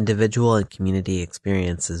though individual and community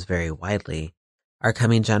experiences vary widely, are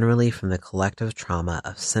coming generally from the collective trauma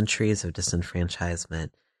of centuries of disenfranchisement,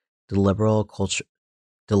 deliberate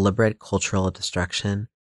cultural destruction,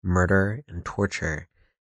 murder, and torture,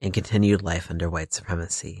 and continued life under white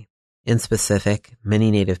supremacy. In specific, many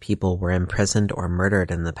Native people were imprisoned or murdered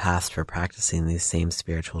in the past for practicing these same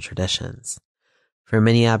spiritual traditions. For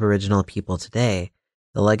many Aboriginal people today,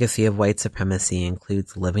 the legacy of white supremacy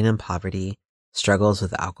includes living in poverty, struggles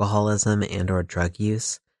with alcoholism and/or drug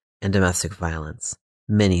use, and domestic violence.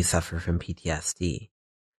 Many suffer from PTSD.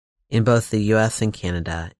 In both the US and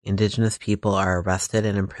Canada, Indigenous people are arrested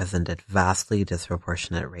and imprisoned at vastly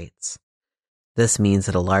disproportionate rates. This means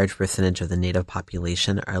that a large percentage of the Native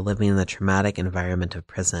population are living in the traumatic environment of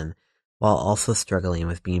prison while also struggling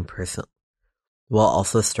with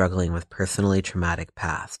personally traumatic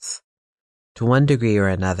pasts. To one degree or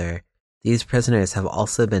another, these prisoners have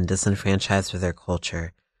also been disenfranchised with their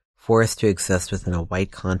culture, forced to exist within a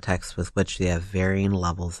white context with which they have varying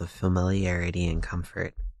levels of familiarity and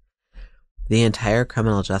comfort. The entire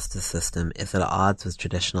criminal justice system is at odds with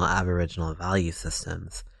traditional Aboriginal value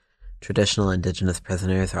systems. Traditional Indigenous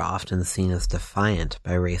prisoners are often seen as defiant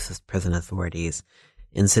by racist prison authorities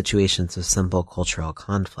in situations of simple cultural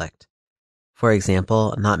conflict. For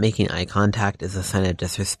example, not making eye contact is a sign of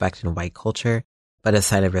disrespect in white culture, but a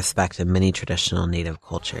sign of respect in many traditional Native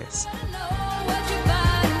cultures. Know what you're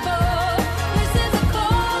fighting for. This is a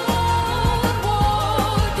cold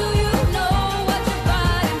war. Do you know what you're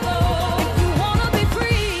fighting for? If you wanna be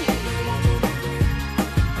free,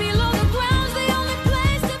 below the ground's the only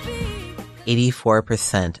place to be.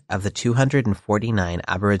 84% of the 249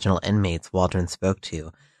 Aboriginal inmates Waldron spoke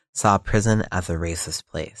to saw prison as a racist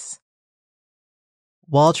place.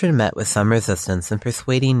 Waldron met with some resistance in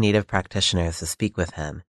persuading Native practitioners to speak with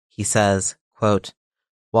him. He says, quote,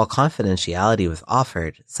 "While confidentiality was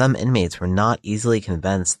offered, some inmates were not easily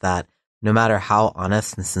convinced that, no matter how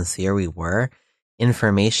honest and sincere we were,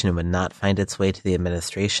 information would not find its way to the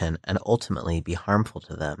administration and ultimately be harmful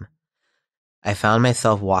to them. I found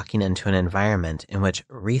myself walking into an environment in which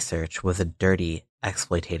research was a dirty,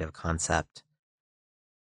 exploitative concept."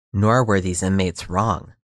 Nor were these inmates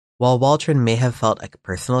wrong. While Waldron may have felt a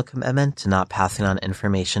personal commitment to not passing on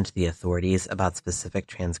information to the authorities about specific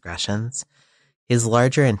transgressions, his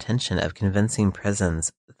larger intention of convincing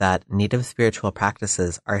prisons that Native spiritual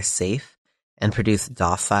practices are safe and produce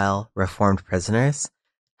docile, reformed prisoners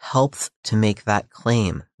helps to make that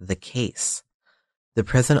claim the case. The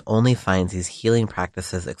prison only finds these healing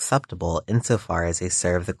practices acceptable insofar as they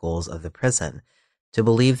serve the goals of the prison. To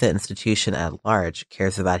believe the institution at large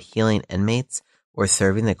cares about healing inmates or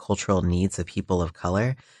serving the cultural needs of people of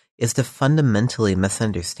color is to fundamentally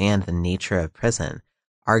misunderstand the nature of prison,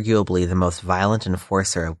 arguably the most violent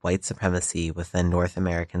enforcer of white supremacy within North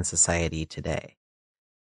American society today.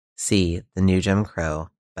 See The New Jim Crow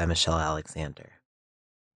by Michelle Alexander.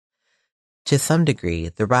 To some degree,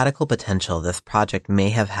 the radical potential this project may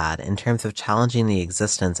have had in terms of challenging the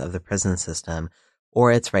existence of the prison system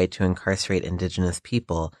or its right to incarcerate Indigenous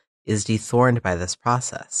people is dethorned by this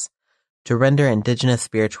process. To render Indigenous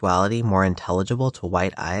spirituality more intelligible to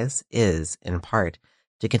white eyes is, in part,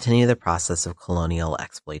 to continue the process of colonial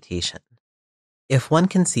exploitation. If one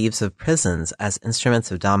conceives of prisons as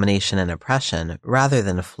instruments of domination and oppression rather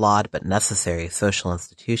than flawed but necessary social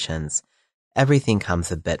institutions, everything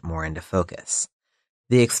comes a bit more into focus.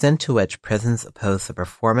 The extent to which prisons oppose the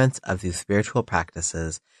performance of these spiritual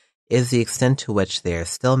practices is the extent to which they are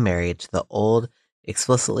still married to the old,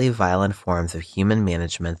 explicitly violent forms of human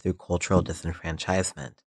management through cultural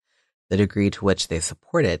disenfranchisement. The degree to which they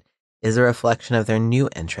support it is a reflection of their new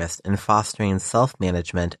interest in fostering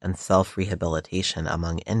self-management and self-rehabilitation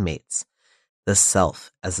among inmates, the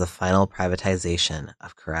self as the final privatization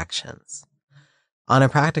of corrections. On a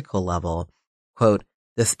practical level, quote,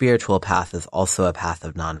 "The spiritual path is also a path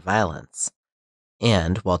of nonviolence."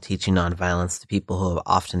 And, while teaching nonviolence to people who have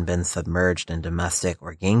often been submerged in domestic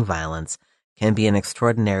or gang violence can be an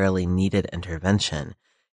extraordinarily needed intervention,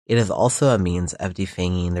 it is also a means of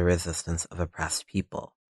defanging the resistance of oppressed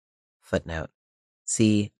people. Footnote.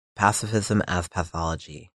 See Pacifism as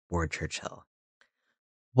Pathology, Ward Churchill.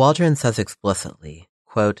 Waldron says explicitly,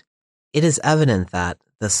 quote, "It is evident that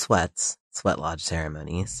the sweat lodge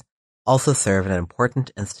ceremonies, also serve an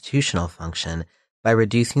important institutional function by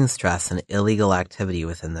reducing stress and illegal activity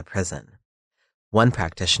within the prison. One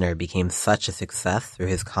practitioner became such a success through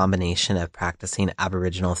his combination of practicing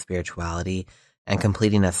Aboriginal spirituality and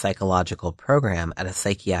completing a psychological program at a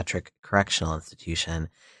psychiatric correctional institution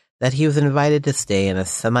that he was invited to stay in a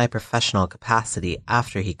semi-professional capacity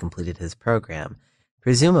after he completed his program,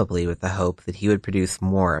 presumably with the hope that he would produce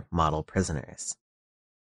more model prisoners.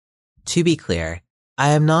 To be clear, I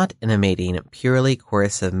am not intimating purely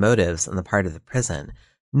coercive motives on the part of the prison,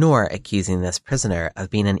 nor accusing this prisoner of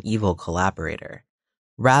being an evil collaborator.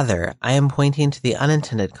 Rather, I am pointing to the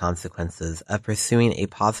unintended consequences of pursuing a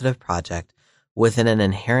positive project within an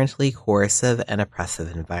inherently coercive and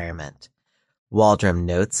oppressive environment. Waldron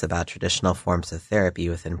notes about traditional forms of therapy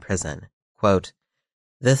within prison, quote,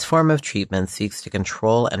 "This form of treatment seeks to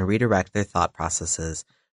control and redirect their thought processes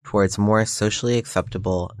towards more socially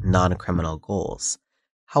acceptable, non-criminal goals.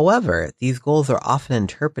 However, these goals are often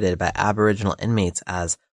interpreted by Aboriginal inmates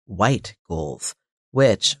as white goals,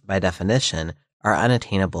 which, by definition, are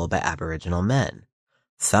unattainable by Aboriginal men.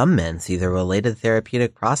 Some men see the related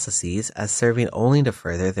therapeutic processes as serving only to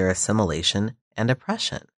further their assimilation and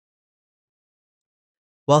oppression."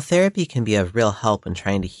 While therapy can be of real help in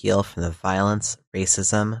trying to heal from the violence,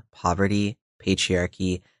 racism, poverty,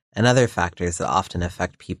 patriarchy, and other factors that often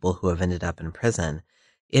affect people who have ended up in prison,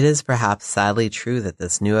 it is perhaps sadly true that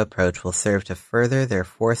this new approach will serve to further their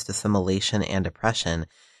forced assimilation and oppression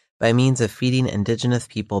by means of feeding indigenous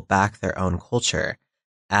people back their own culture,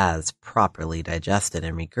 as properly digested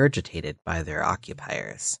and regurgitated by their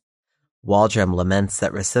occupiers. Waldron laments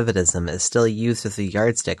that recidivism is still used as a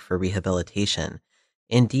yardstick for rehabilitation.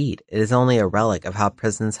 Indeed, it is only a relic of how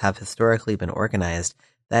prisons have historically been organized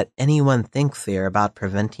that anyone thinks they are about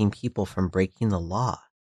preventing people from breaking the law.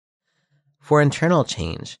 For internal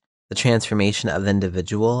change, the transformation of the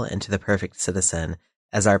individual into the perfect citizen,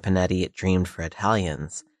 as Arpanetti dreamed for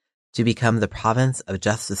Italians, to become the province of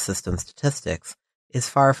justice system statistics, is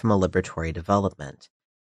far from a liberatory development.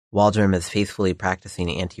 Waldron is faithfully practicing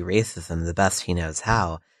anti-racism the best he knows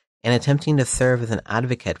how, and attempting to serve as an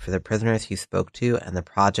advocate for the prisoners he spoke to and the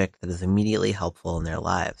project that is immediately helpful in their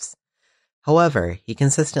lives. However, he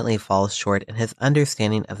consistently falls short in his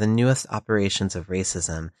understanding of the newest operations of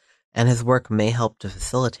racism, and his work may help to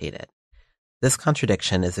facilitate it. This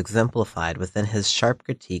contradiction is exemplified within his sharp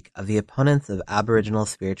critique of the opponents of Aboriginal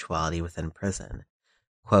spirituality within prison.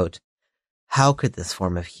 Quote, "How could this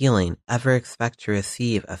form of healing ever expect to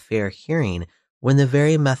receive a fair hearing when the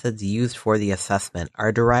very methods used for the assessment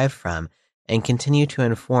are derived from and continue to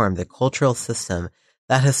inform the cultural system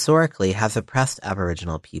that historically has oppressed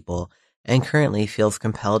Aboriginal people and currently feels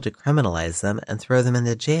compelled to criminalize them and throw them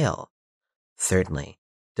into jail? Certainly.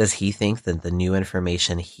 Does he think that the new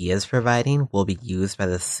information he is providing will be used by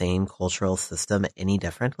the same cultural system any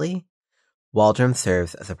differently?" Waldron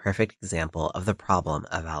serves as a perfect example of the problem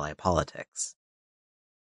of ally politics.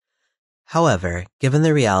 However, given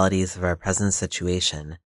the realities of our present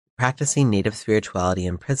situation, practicing native spirituality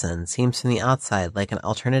in prison seems from the outside like an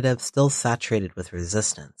alternative still saturated with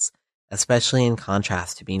resistance, especially in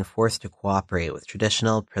contrast to being forced to cooperate with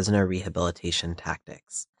traditional prisoner rehabilitation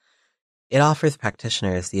tactics. It offers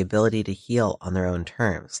practitioners the ability to heal on their own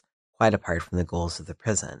terms, quite apart from the goals of the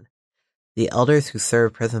prison. The elders who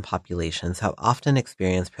serve prison populations have often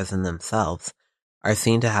experienced prison themselves, are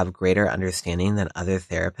seen to have greater understanding than other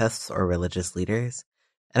therapists or religious leaders,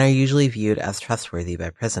 and are usually viewed as trustworthy by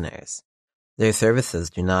prisoners. Their services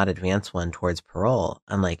do not advance one towards parole,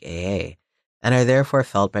 unlike AA, and are therefore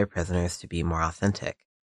felt by prisoners to be more authentic.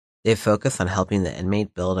 They focus on helping the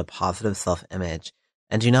inmate build a positive self-image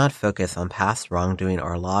and do not focus on past wrongdoing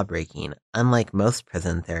or law-breaking, unlike most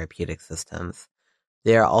prison therapeutic systems.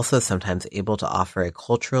 They are also sometimes able to offer a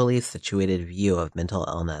culturally situated view of mental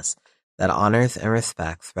illness that honors and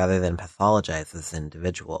respects rather than pathologizes the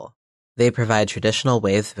individual. They provide traditional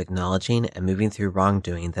ways of acknowledging and moving through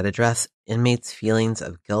wrongdoing that address inmates' feelings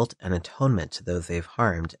of guilt and atonement to those they've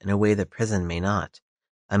harmed in a way that prison may not,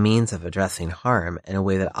 a means of addressing harm in a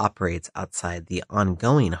way that operates outside the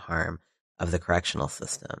ongoing harm of the correctional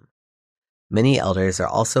system. Many elders are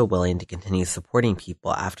also willing to continue supporting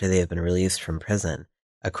people after they have been released from prison,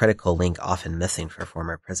 a critical link often missing for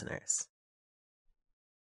former prisoners.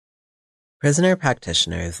 Prisoner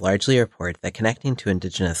practitioners largely report that connecting to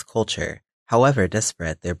indigenous culture, however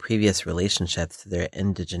disparate their previous relationships to their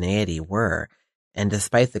indigeneity were, and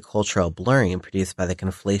despite the cultural blurring produced by the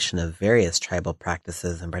conflation of various tribal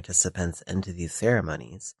practices and participants into these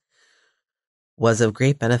ceremonies, was of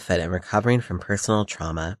great benefit in recovering from personal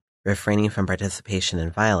trauma, refraining from participation in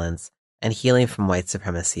violence, and healing from white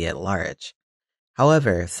supremacy at large.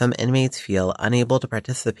 However, some inmates feel unable to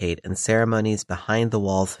participate in ceremonies behind the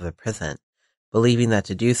walls of a prison, believing that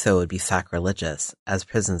to do so would be sacrilegious, as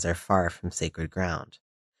prisons are far from sacred ground.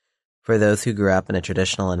 For those who grew up in a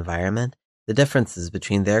traditional environment, the differences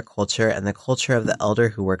between their culture and the culture of the elder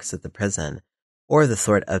who works at the prison, or the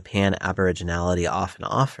sort of pan-aboriginality often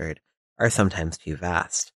offered, are sometimes too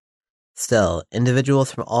vast. Still,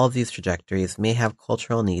 individuals from all of these trajectories may have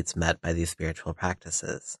cultural needs met by these spiritual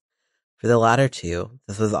practices. For the latter two,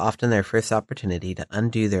 this was often their first opportunity to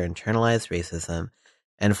undo their internalized racism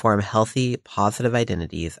and form healthy, positive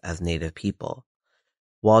identities as Native people.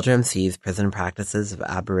 Waldron sees prison practices of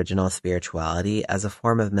Aboriginal spirituality as a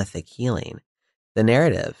form of mythic healing. The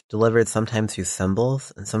narrative, delivered sometimes through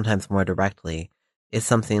symbols and sometimes more directly, is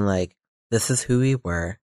something like, "This is who we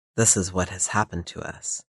were, this is what has happened to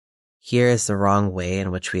us. Here is the wrong way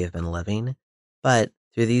in which we have been living, but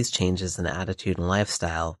through these changes in attitude and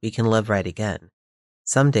lifestyle, we can live right again.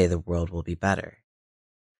 Someday the world will be better."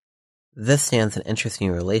 This stands in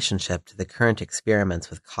interesting relationship to the current experiments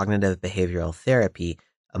with cognitive behavioral therapy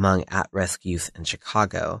among at-risk youth in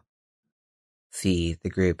Chicago. See the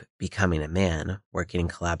group Becoming a Man, working in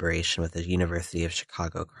collaboration with the University of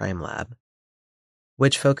Chicago Crime Lab,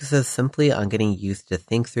 which focuses simply on getting youth to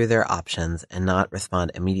think through their options and not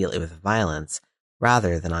respond immediately with violence,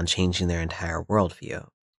 rather than on changing their entire worldview.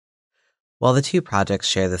 While the two projects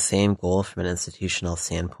share the same goal from an institutional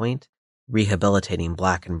standpoint, rehabilitating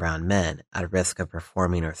Black and brown men at risk of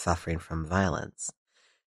performing or suffering from violence,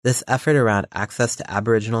 this effort around access to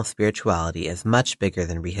Aboriginal spirituality is much bigger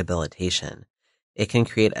than rehabilitation. It can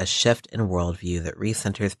create a shift in worldview that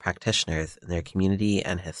recenters practitioners in their community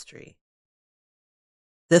and history.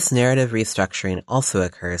 This narrative restructuring also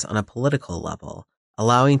occurs on a political level,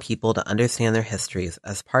 allowing people to understand their histories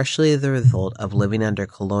as partially the result of living under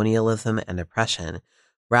colonialism and oppression,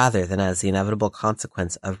 rather than as the inevitable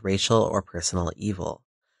consequence of racial or personal evil.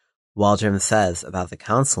 Waldron says about the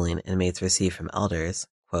counseling inmates receive from elders,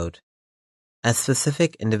 quote, "As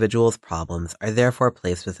specific individuals' problems are therefore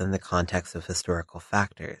placed within the context of historical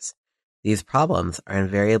factors. These problems are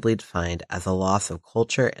invariably defined as a loss of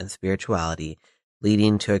culture and spirituality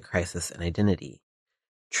leading to a crisis in identity.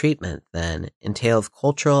 Treatment, then, entails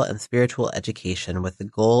cultural and spiritual education with the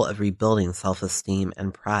goal of rebuilding self-esteem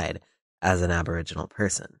and pride as an Aboriginal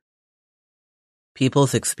person."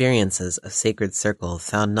 People's experiences of sacred circles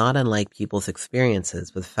sound not unlike people's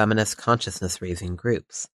experiences with feminist consciousness-raising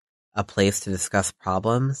groups, a place to discuss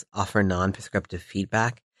problems, offer non-prescriptive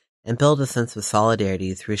feedback, and build a sense of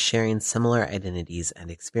solidarity through sharing similar identities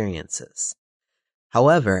and experiences.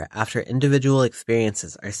 However, after individual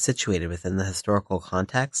experiences are situated within the historical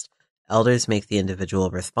context, elders make the individual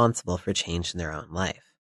responsible for change in their own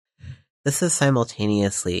life. This is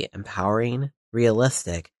simultaneously empowering,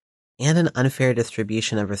 realistic, and an unfair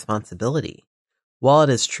distribution of responsibility. While it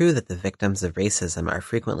is true that the victims of racism are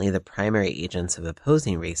frequently the primary agents of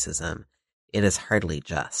opposing racism, it is hardly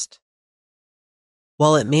just.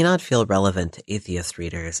 While it may not feel relevant to atheist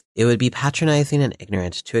readers, it would be patronizing and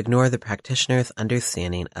ignorant to ignore the practitioner's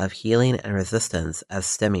understanding of healing and resistance as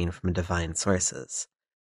stemming from divine sources.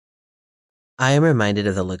 I am reminded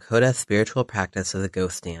of the Lakota spiritual practice of the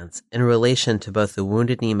ghost dance in relation to both the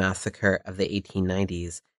Wounded Knee Massacre of the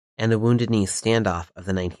 1890s and the Wounded Knee Standoff of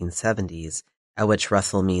the 1970s, at which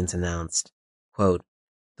Russell Means announced, quote,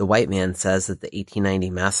 "The white man says that the 1890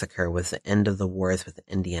 massacre was the end of the wars with the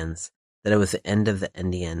Indians, that it was the end of the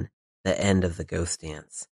Indian, the end of the ghost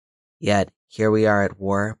dance. Yet, here we are at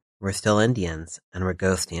war, we're still Indians, and we're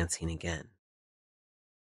ghost dancing again."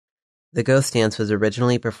 The ghost dance was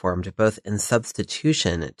originally performed both in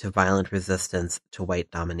substitution to violent resistance to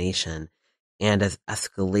white domination and as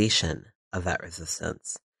escalation of that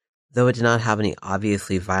resistance. Though it did not have any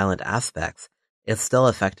obviously violent aspects, it still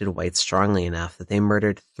affected whites strongly enough that they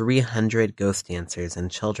murdered 300 ghost dancers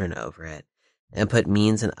and children over it, and put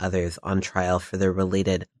Means and others on trial for their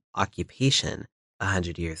related occupation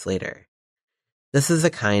 100 years later. This is a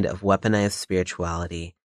kind of weaponized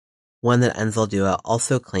spirituality, one that Anzaldúa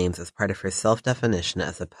also claims as part of her self-definition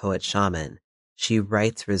as a poet-shaman. She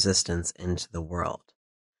writes resistance into the world.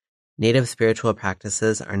 Native spiritual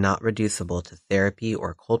practices are not reducible to therapy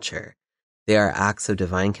or culture. They are acts of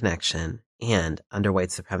divine connection and, under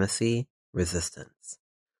white supremacy, resistance.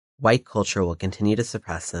 White culture will continue to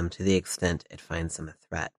suppress them to the extent it finds them a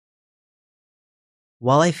threat.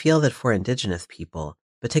 While I feel that for Indigenous people,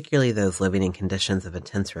 particularly those living in conditions of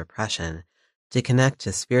intense repression, to connect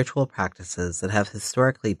to spiritual practices that have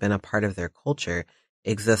historically been a part of their culture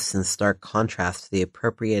exists in stark contrast to the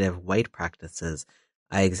appropriative white practices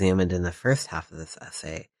I examined in the first half of this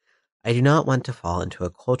essay, I do not want to fall into a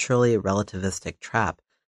culturally relativistic trap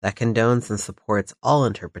that condones and supports all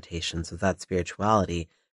interpretations of that spirituality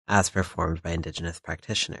as performed by Indigenous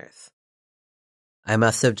practitioners. I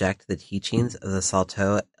must object to the teachings of the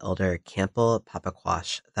Saulteaux elder Campbell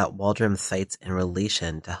Papaquash that Waldron cites in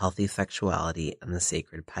relation to healthy sexuality and the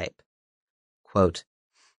sacred pipe. Quote,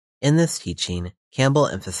 "In this teaching, Campbell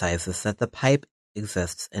emphasizes that the pipe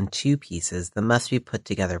exists in two pieces that must be put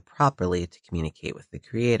together properly to communicate with the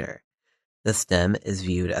creator. The stem is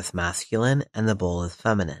viewed as masculine and the bowl as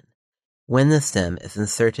feminine. When the stem is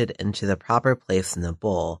inserted into the proper place in the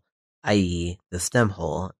bowl, i.e. the stem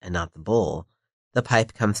hole and not the bowl, the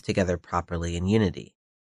pipe comes together properly in unity.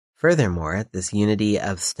 Furthermore, this unity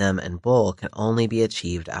of stem and bowl can only be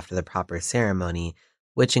achieved after the proper ceremony,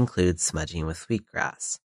 which includes smudging with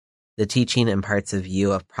wheatgrass. The teaching imparts a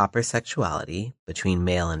view of proper sexuality between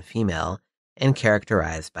male and female and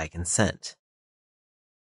characterized by consent.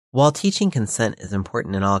 While teaching consent is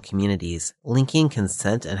important in all communities, linking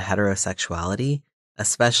consent and heterosexuality,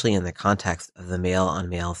 especially in the context of the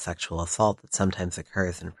male-on-male sexual assault that sometimes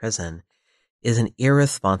occurs in prison, is an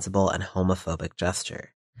irresponsible and homophobic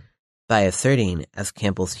gesture. By asserting, as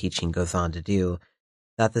Campbell's teaching goes on to do,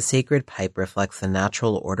 that the sacred pipe reflects the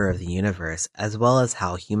natural order of the universe as well as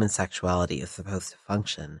how human sexuality is supposed to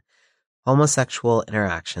function, homosexual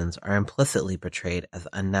interactions are implicitly portrayed as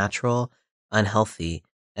unnatural, unhealthy,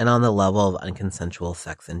 and on the level of unconsensual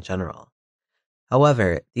sex in general.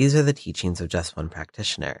 However, these are the teachings of just one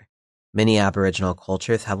practitioner. Many Aboriginal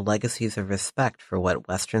cultures have legacies of respect for what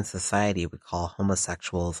Western society would call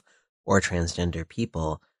homosexuals or transgender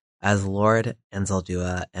people, as Gloria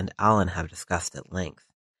Anzaldúa and Alan have discussed at length.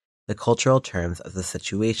 The cultural terms of the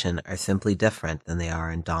situation are simply different than they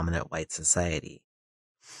are in dominant white society.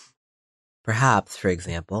 Perhaps, for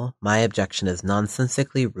example, my objection is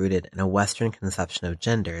nonsensically rooted in a Western conception of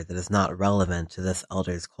gender that is not relevant to this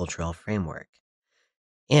elder's cultural framework.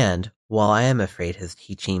 And, while I am afraid his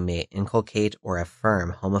teaching may inculcate or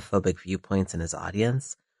affirm homophobic viewpoints in his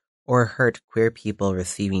audience, or hurt queer people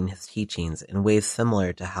receiving his teachings in ways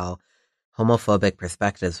similar to how homophobic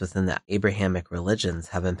perspectives within the Abrahamic religions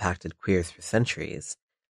have impacted queers for centuries,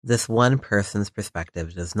 this one person's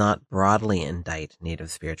perspective does not broadly indict native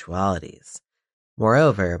spiritualities.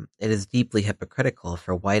 Moreover, it is deeply hypocritical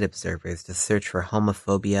for white observers to search for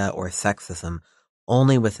homophobia or sexism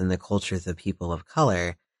only within the cultures of people of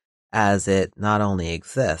color, as it not only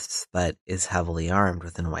exists, but is heavily armed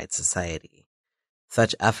within white society.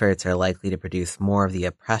 Such efforts are likely to produce more of the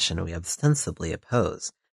oppression we ostensibly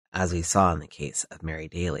oppose, as we saw in the case of Mary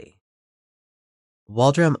Daly.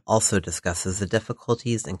 Waldrum also discusses the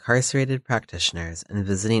difficulties incarcerated practitioners and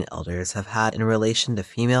visiting elders have had in relation to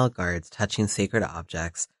female guards touching sacred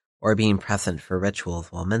objects or being present for rituals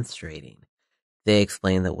while menstruating. They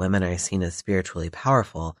explain that women are seen as spiritually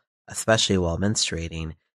powerful, especially while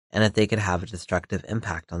menstruating, and that they could have a destructive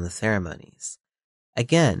impact on the ceremonies.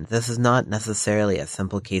 Again, this is not necessarily a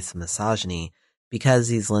simple case of misogyny because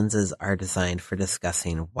these lenses are designed for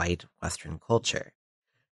discussing white Western culture.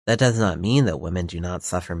 That does not mean that women do not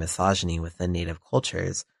suffer misogyny within native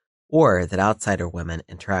cultures, or that outsider women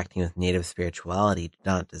interacting with native spirituality do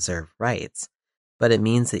not deserve rights, but it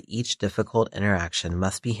means that each difficult interaction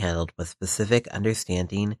must be handled with specific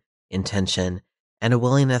understanding, intention, and a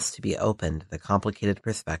willingness to be open to the complicated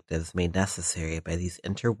perspectives made necessary by these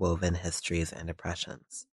interwoven histories and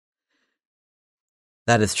oppressions.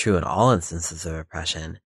 That is true in all instances of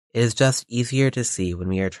oppression. It is just easier to see when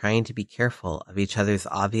we are trying to be careful of each other's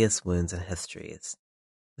obvious wounds and histories.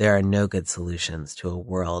 There are no good solutions to a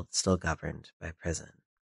world still governed by prison.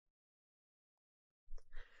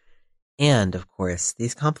 And, of course,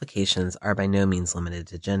 these complications are by no means limited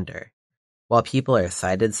to gender. While people are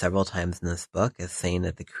cited several times in this book as saying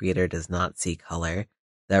that the creator does not see color,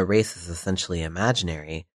 that race is essentially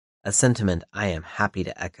imaginary, a sentiment I am happy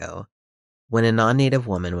to echo, when a non-native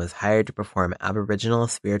woman was hired to perform Aboriginal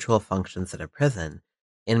spiritual functions at a prison,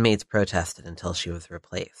 inmates protested until she was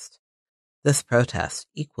replaced. This protest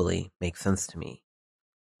equally makes sense to me.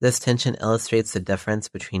 This tension illustrates the difference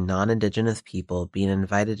between non-Indigenous people being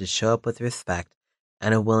invited to show up with respect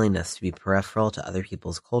and a willingness to be peripheral to other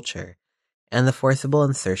people's culture, and the forcible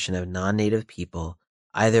insertion of non-native people,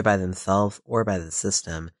 either by themselves or by the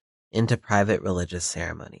system, into private religious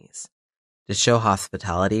ceremonies. To show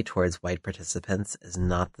hospitality towards white participants is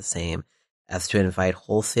not the same as to invite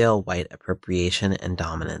wholesale white appropriation and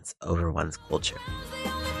dominance over one's culture.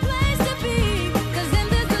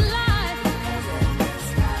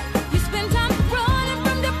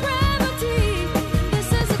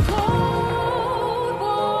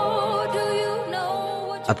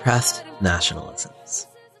 Oppressed nationalisms.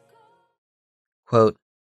 Quote,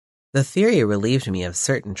 "The theory relieved me of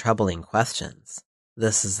certain troubling questions.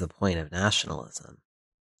 This is the point of nationalism."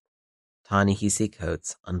 Ta-Nehisi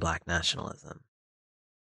quotes on Black nationalism.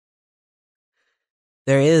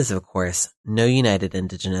 There is, of course, no united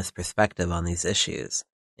Indigenous perspective on these issues.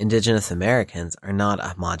 Indigenous Americans are not a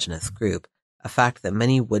homogeneous group, a fact that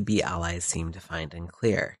many would-be allies seem to find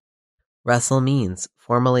unclear. Russell Means,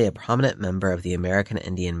 formerly a prominent member of the American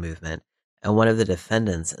Indian movement and one of the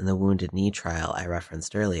defendants in the Wounded Knee trial I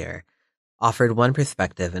referenced earlier, offered one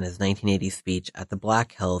perspective in his 1980 speech at the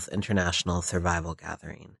Black Hills International Survival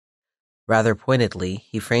Gathering. Rather pointedly,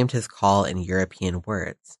 he framed his call in European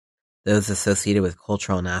words, those associated with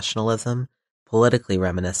cultural nationalism, politically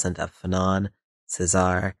reminiscent of Fanon,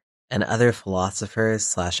 César, and other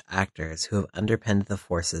philosophers/actors who have underpinned the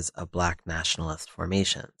forces of Black nationalist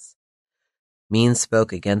formations. Means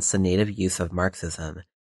spoke against the native use of Marxism,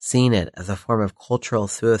 seeing it as a form of cultural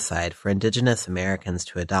suicide for indigenous Americans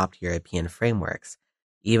to adopt European frameworks,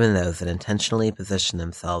 even those that intentionally position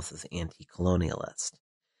themselves as anti-colonialist.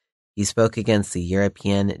 He spoke against the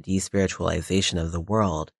European despiritualization of the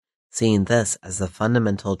world, seeing this as the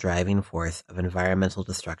fundamental driving force of environmental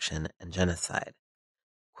destruction and genocide.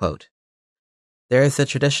 Quote, "There is the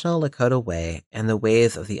traditional Lakota way and the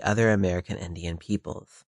ways of the other American Indian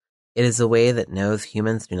peoples. It is a way that knows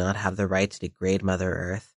humans do not have the right to degrade Mother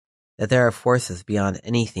Earth, that there are forces beyond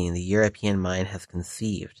anything the European mind has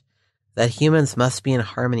conceived, that humans must be in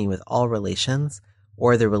harmony with all relations,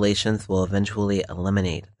 or the relations will eventually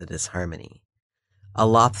eliminate the disharmony. A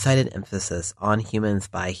lopsided emphasis on humans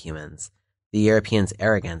by humans, the Europeans'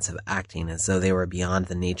 arrogance of acting as though they were beyond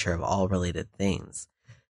the nature of all related things,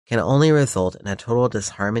 can only result in a total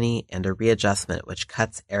disharmony and a readjustment which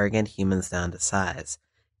cuts arrogant humans down to size,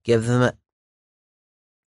 gives them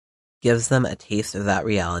a taste of that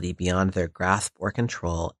reality beyond their grasp or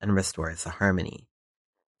control, and restores the harmony.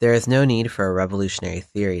 There is no need for a revolutionary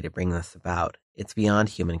theory to bring this about. It's beyond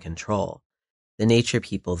human control. The nature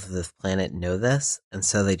peoples of this planet know this, and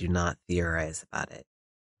so they do not theorize about it.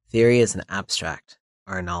 Theory is an abstract.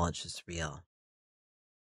 Our knowledge is real."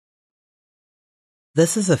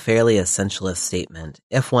 This is a fairly essentialist statement,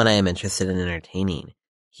 if one I am interested in entertaining.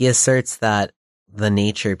 He asserts that the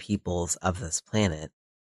nature peoples of this planet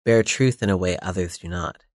bear truth in a way others do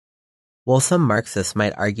not. While some Marxists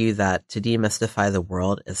might argue that to demystify the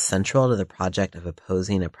world is central to the project of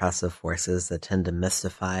opposing oppressive forces that tend to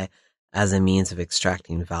mystify as a means of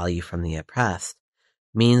extracting value from the oppressed,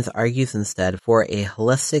 Means argues instead for a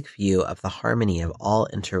holistic view of the harmony of all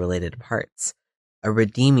interrelated parts, a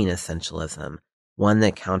redeeming essentialism, one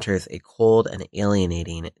that counters a cold and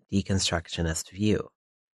alienating deconstructionist view.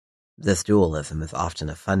 This dualism is often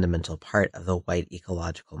a fundamental part of the white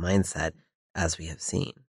ecological mindset, as we have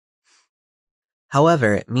seen.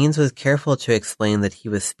 However, Means was careful to explain that he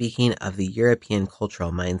was speaking of the European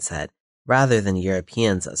cultural mindset rather than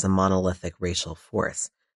Europeans as a monolithic racial force,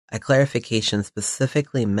 a clarification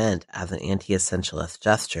specifically meant as an anti-essentialist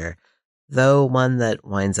gesture, though one that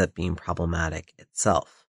winds up being problematic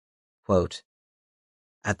itself. Quote,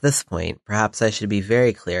 "At this point, perhaps I should be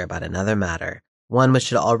very clear about another matter, one which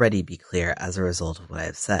should already be clear as a result of what I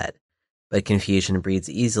have said, but confusion breeds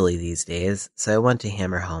easily these days, so I want to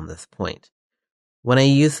hammer home this point. When I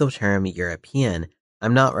use the term European,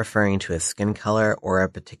 I'm not referring to a skin color or a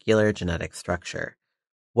particular genetic structure.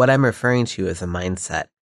 What I'm referring to is a mindset,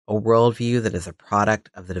 a worldview that is a product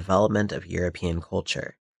of the development of European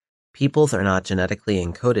culture. Peoples are not genetically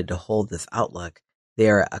encoded to hold this outlook, they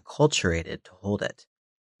are acculturated to hold it.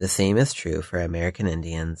 The same is true for American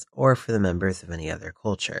Indians or for the members of any other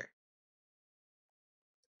culture.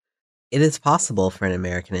 It is possible for an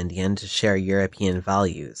American Indian to share European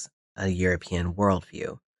values, a European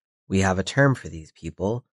worldview. We have a term for these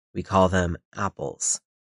people. We call them apples.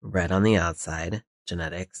 Red on the outside,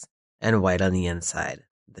 genetics, and white on the inside,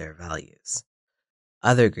 their values.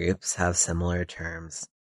 Other groups have similar terms.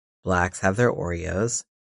 Blacks have their Oreos,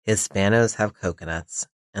 Hispanos have coconuts,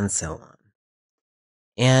 and so on.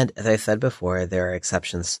 And, as I said before, there are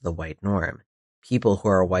exceptions to the white norm. People who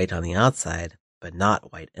are white on the outside, but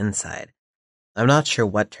not white inside. I'm not sure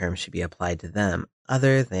what term should be applied to them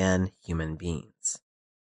other than human beings.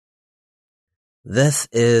 This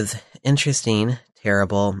is interesting,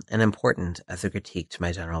 terrible, and important as a critique to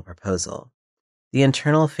my general proposal. The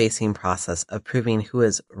internal-facing process of proving who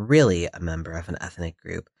is really a member of an ethnic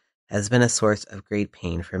group has been a source of great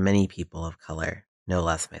pain for many people of color, no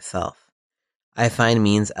less myself. I find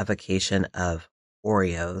Means' evocation of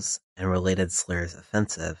Oreos and related slurs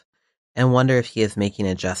offensive, and wonder if he is making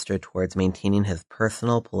a gesture towards maintaining his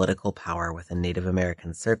personal political power within Native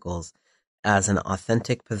American circles as an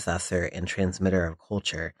authentic possessor and transmitter of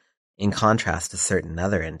culture, in contrast to certain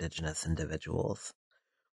other indigenous individuals.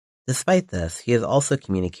 Despite this, he is also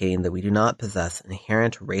communicating that we do not possess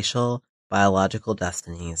inherent racial, biological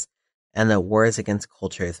destinies, and that wars against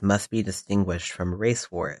cultures must be distinguished from race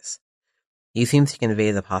wars. He seems to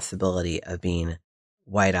convey the possibility of being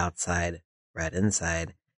white outside, red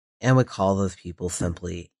inside, and would call those people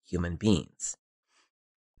simply human beings.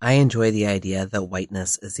 I enjoy the idea that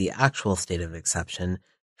whiteness is the actual state of exception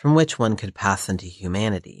from which one could pass into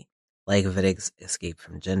humanity, like Wittig's escape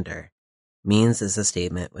from gender. Means is a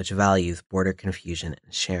statement which values border confusion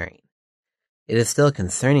and sharing. It is still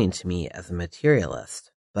concerning to me as a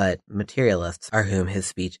materialist, but materialists are whom his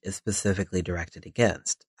speech is specifically directed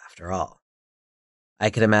against, after all. I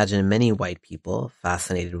could imagine many white people,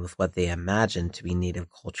 fascinated with what they imagine to be native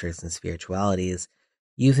cultures and spiritualities,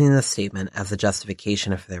 using this statement as a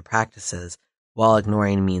justification for their practices while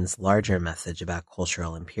ignoring Means' larger message about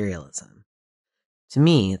cultural imperialism. To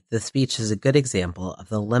me, this speech is a good example of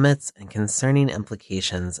the limits and concerning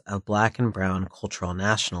implications of black and brown cultural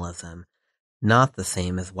nationalism, not the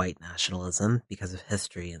same as white nationalism because of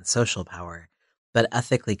history and social power, but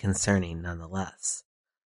ethically concerning nonetheless.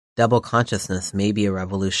 Double consciousness may be a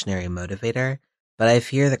revolutionary motivator, but I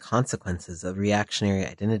fear the consequences of reactionary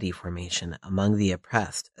identity formation among the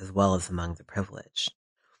oppressed as well as among the privileged.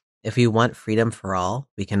 If we want freedom for all,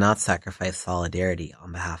 we cannot sacrifice solidarity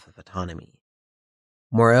on behalf of autonomy.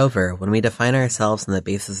 Moreover, when we define ourselves on the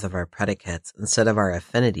basis of our predicates instead of our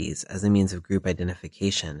affinities as a means of group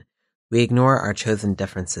identification, we ignore our chosen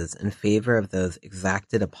differences in favor of those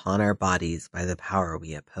exacted upon our bodies by the power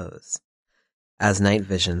we oppose. As Night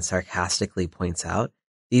Vision sarcastically points out,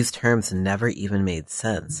 these terms never even made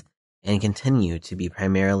sense and continue to be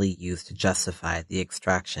primarily used to justify the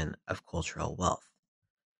extraction of cultural wealth.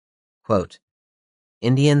 Quote,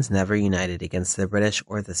 Indians never united against the British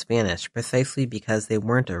or the Spanish precisely because they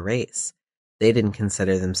weren't a race. They didn't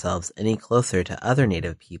consider themselves any closer to other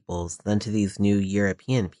native peoples than to these new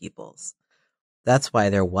European peoples. That's why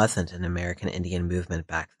there wasn't an American Indian movement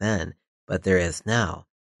back then, but there is now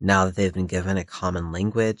that they've been given a common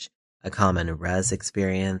language, a common res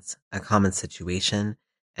experience, a common situation,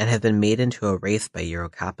 and have been made into a race by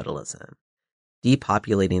Eurocapitalism.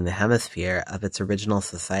 Depopulating the hemisphere of its original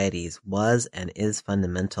societies was and is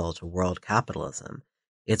fundamental to world capitalism.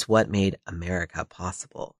 It's what made America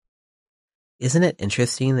possible. Isn't it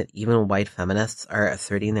interesting that even white feminists are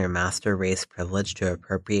asserting their master race privilege to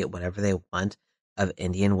appropriate whatever they want of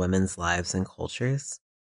Indian women's lives and cultures?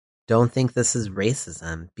 Don't think this is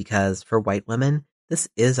racism, because for white women, this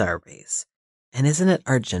is our race. And isn't it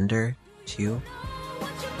our gender, too?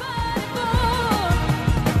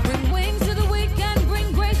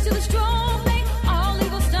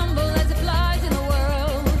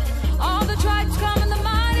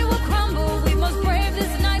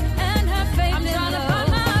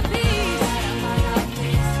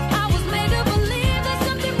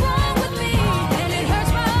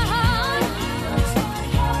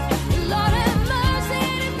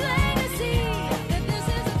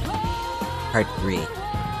 Part 3.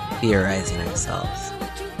 Theorizing Ourselves.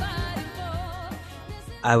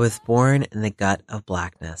 I was born in the gut of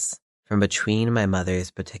blackness, from between my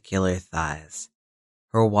mother's particular thighs.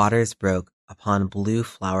 Her waters broke upon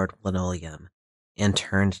blue-flowered linoleum and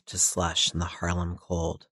turned to slush in the Harlem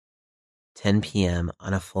cold. 10 p.m.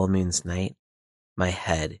 on a full moon's night, my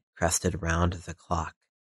head crested round the clock.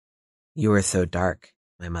 You were so dark,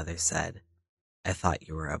 my mother said. I thought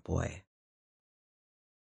you were a boy.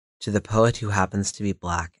 To the poet who happens to be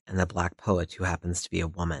black and the black poet who happens to be a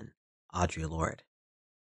woman, Audre Lorde.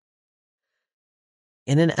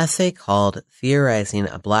 In an essay called Theorizing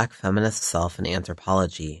a Black Feminist Self in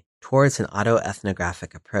Anthropology Towards an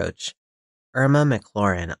Autoethnographic Approach, Irma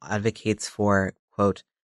McLaurin advocates for, quote,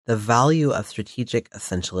 the value of strategic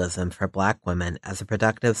essentialism for black women as a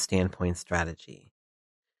productive standpoint strategy.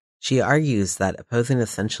 She argues that opposing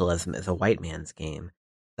essentialism is a white man's game,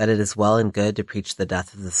 that it is well and good to preach the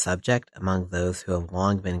death of the subject among those who have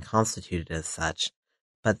long been constituted as such,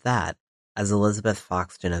 but that, as Elizabeth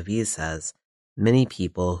Fox Genovese says, many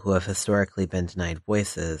people who have historically been denied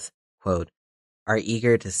voices, quote, are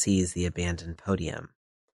eager to seize the abandoned podium.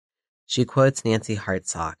 She quotes Nancy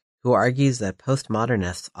Hartsock, who argues that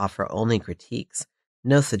postmodernists offer only critiques,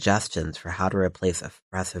 no suggestions for how to replace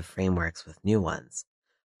oppressive frameworks with new ones.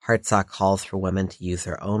 Hartsock calls for women to use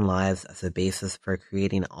their own lives as a basis for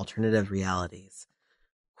creating alternative realities.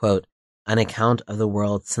 Quote, an account of the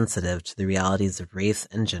world sensitive to the realities of race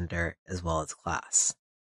and gender as well as class.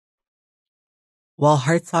 While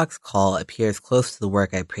Hartsock's call appears close to the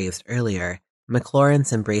work I praised earlier,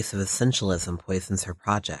 McLaurin's embrace of essentialism poisons her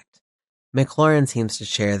project. McLaurin seems to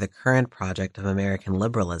share the current project of American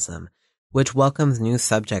liberalism, which welcomes new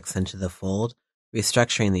subjects into the fold,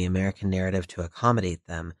 restructuring the American narrative to accommodate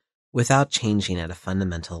them, without changing at a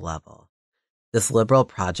fundamental level. This liberal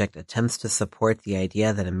project attempts to support the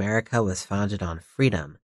idea that America was founded on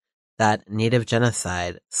freedom, that native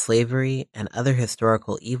genocide, slavery, and other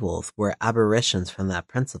historical evils were aberrations from that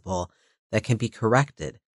principle that can be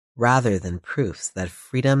corrected rather than proofs that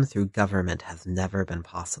freedom through government has never been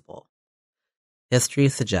possible. History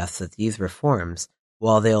suggests that these reforms,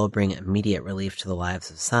 while they will bring immediate relief to the lives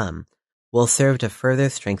of some, will serve to further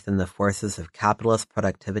strengthen the forces of capitalist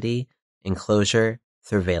productivity, enclosure,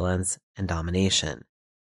 surveillance, and domination.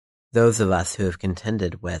 Those of us who have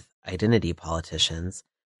contended with identity politicians,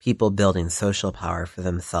 people building social power for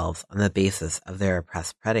themselves on the basis of their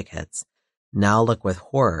oppressed predicates, now look with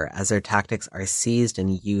horror as their tactics are seized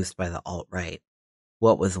and used by the alt-right.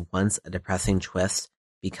 What was once a depressing twist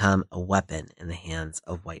become a weapon in the hands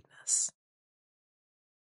of whiteness.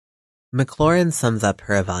 McLaurin sums up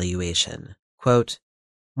her evaluation, quote,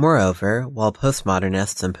 "Moreover, while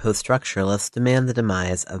postmodernists and poststructuralists demand the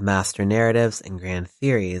demise of master narratives and grand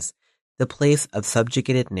theories, the place of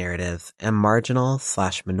subjugated narratives and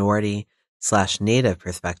marginal/minority/native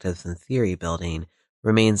perspectives in theory building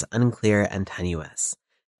remains unclear and tenuous.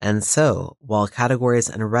 And so, while categories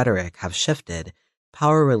and rhetoric have shifted,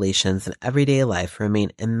 power relations in everyday life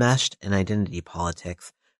remain enmeshed in identity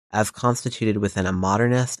politics as constituted within a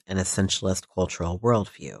modernist and essentialist cultural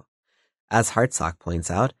worldview. As Hartsock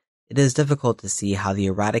points out, it is difficult to see how the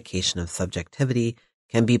eradication of subjectivity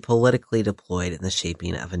can be politically deployed in the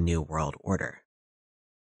shaping of a new world order."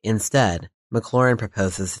 Instead, McLaurin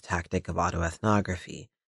proposes the tactic of autoethnography,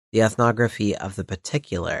 the ethnography of the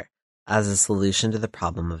particular, as a solution to the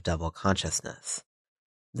problem of double consciousness.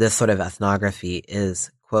 This sort of ethnography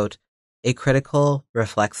is, quote, "a critical,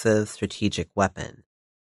 reflexive, strategic weapon.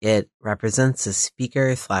 It represents the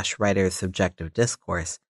speaker/writer's subjective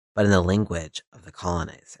discourse, but in the language of the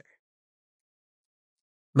colonizer."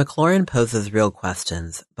 McLaurin poses real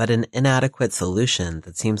questions, but an inadequate solution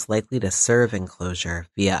that seems likely to serve enclosure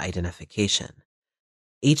via identification.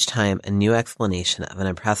 Each time a new explanation of an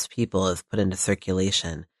oppressed people is put into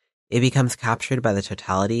circulation, it becomes captured by the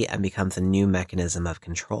totality and becomes a new mechanism of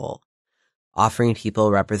control. Offering people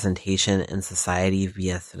representation in society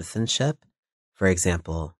via citizenship, for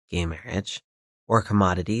example, gay marriage, or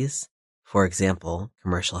commodities, for example,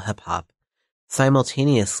 commercial hip-hop,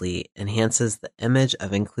 simultaneously enhances the image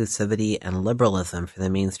of inclusivity and liberalism for the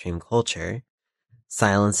mainstream culture,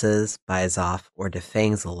 silences, buys off, or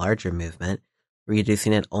defangs the larger movement,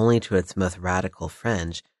 reducing it only to its most radical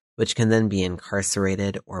fringe, which can then be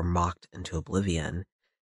incarcerated or mocked into oblivion,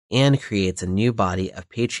 and creates a new body of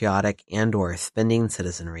patriotic and/or spending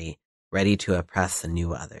citizenry ready to oppress the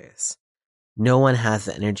new others. No one has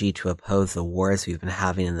the energy to oppose the wars we've been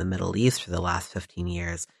having in the Middle East for the last 15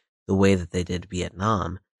 years the way that they did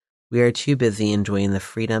Vietnam. We are too busy enjoying the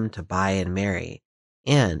freedom to buy and marry.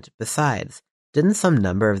 And, besides, didn't some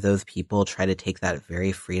number of those people try to take that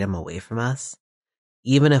very freedom away from us?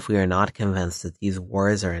 Even if we are not convinced that these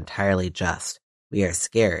wars are entirely just, we are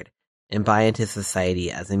scared and buy into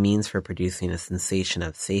society as a means for producing a sensation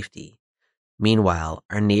of safety. Meanwhile,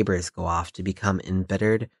 our neighbors go off to become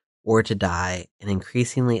embittered or to die in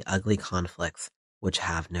increasingly ugly conflicts which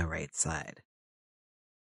have no right side.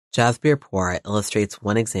 Jasbir Kaur illustrates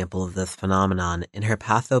one example of this phenomenon in her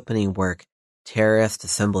path-opening work, Terrorist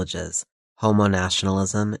Assemblages, Homo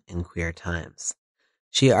Nationalism in Queer Times.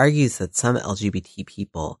 She argues that some LGBT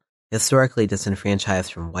people, historically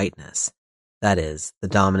disenfranchised from whiteness, that is, the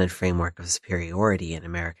dominant framework of superiority in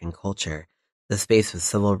American culture, the space of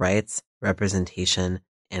civil rights, representation,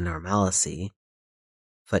 and normalcy.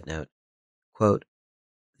 Footnote, quote,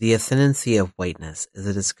 "The ascendancy of whiteness is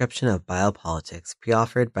a description of biopolitics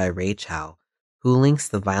pre-offered by Ray Chow, who links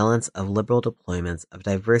the violence of liberal deployments of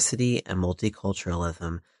diversity and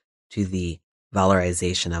multiculturalism to the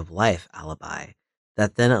valorization of life alibi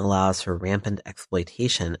that then allows for rampant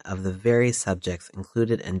exploitation of the very subjects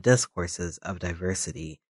included in discourses of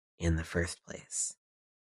diversity in the first place."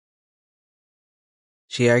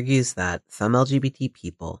 She argues that some LGBT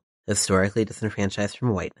people, historically disenfranchised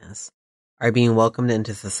from whiteness, are being welcomed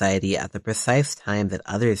into society at the precise time that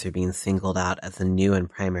others are being singled out as the new and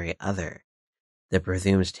primary other, the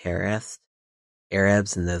presumed terrorists,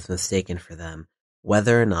 Arabs and those mistaken for them,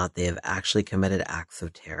 whether or not they have actually committed acts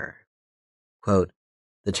of terror. Quote,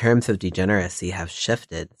 "The terms of degeneracy have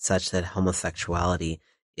shifted such that homosexuality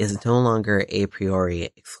is no longer a priori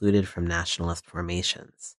excluded from nationalist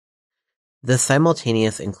formations. This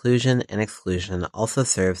simultaneous inclusion and exclusion also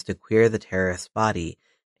serves to queer the terrorist body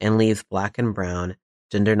and leaves black and brown,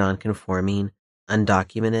 gender nonconforming,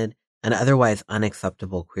 undocumented, and otherwise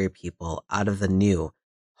unacceptable queer people out of the new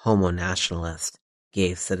homo-nationalist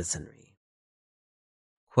gay citizenry."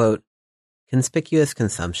 Quote, "Conspicuous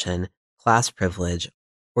consumption, class privilege,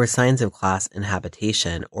 or signs of class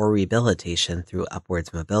inhabitation or rehabilitation through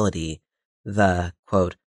upwards mobility, the,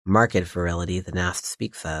 quote, market virility the Nast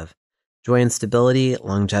speaks of, joy in stability,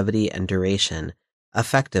 longevity, and duration,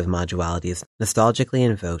 affective modualities nostalgically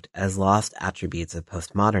invoked as lost attributes of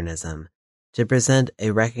postmodernism, to present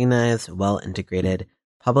a recognized, well-integrated,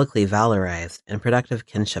 publicly valorized, and productive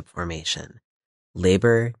kinship formation,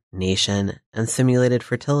 labor, nation, and simulated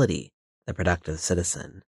fertility, the productive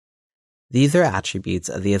citizen. These are attributes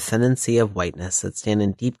of the ascendancy of whiteness that stand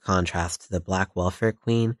in deep contrast to the black welfare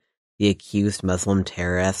queen, the accused Muslim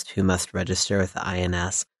terrorist who must register with the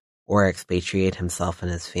INS or expatriate himself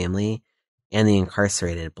and his family, and the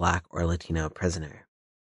incarcerated black or Latino prisoner.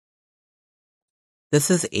 This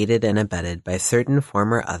is aided and abetted by certain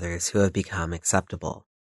former others who have become acceptable.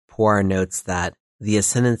 Poir notes that the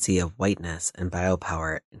ascendancy of whiteness and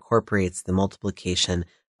biopower incorporates the multiplication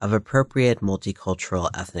of appropriate multicultural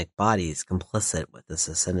ethnic bodies complicit with this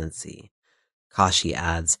ascendancy. Kashi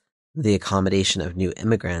adds, the accommodation of new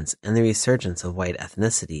immigrants and the resurgence of white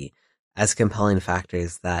ethnicity as compelling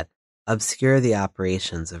factors that obscure the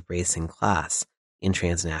operations of race and class in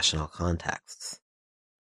transnational contexts.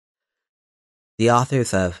 The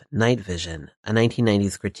authors of Night Vision, a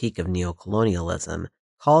 1990s critique of neocolonialism,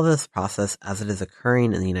 call this process as it is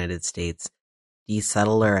occurring in the United States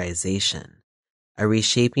desettlerization, a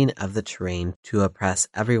reshaping of the terrain to oppress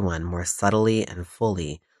everyone more subtly and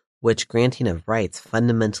fully, which granting of rights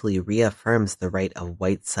fundamentally reaffirms the right of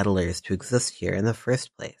white settlers to exist here in the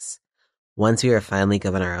first place. Once we are finally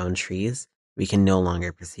given our own trees, we can no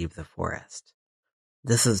longer perceive the forest.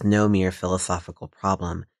 This is no mere philosophical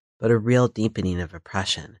problem, but a real deepening of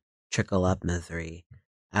oppression, trickle-up misery.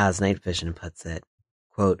 As Night Vision puts it,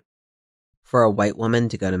 quote, for a white woman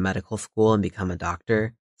to go to medical school and become a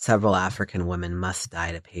doctor, several African women must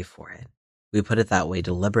die to pay for it. We put it that way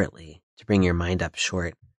deliberately, to bring your mind up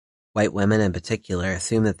short. White women in particular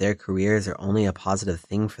assume that their careers are only a positive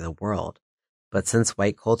thing for the world. But since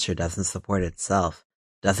white culture doesn't support itself,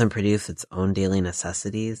 doesn't produce its own daily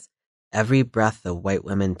necessities, every breath that white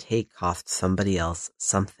women take costs somebody else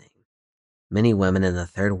something. Many women in the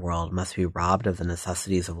third world must be robbed of the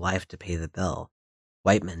necessities of life to pay the bill.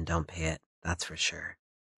 White men don't pay it, that's for sure.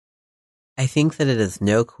 I think it is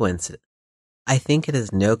no coincidence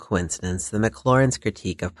that McLaurin's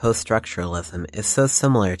critique of post-structuralism is so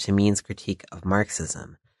similar to Mean's critique of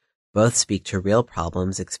Marxism. Both speak to real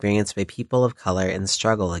problems experienced by people of color in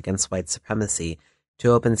struggle against white supremacy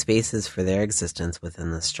to open spaces for their existence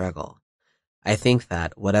within the struggle. I think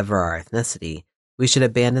that, whatever our ethnicity, we should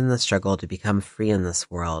abandon the struggle to become free in this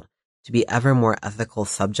world, to be ever more ethical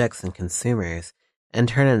subjects and consumers, and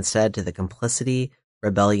turn instead to the complicity,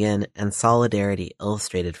 rebellion, and solidarity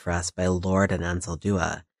illustrated for us by Lorde and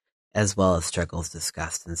Anzaldúa, as well as struggles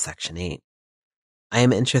discussed in Section 8. I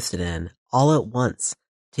am interested in, all at once,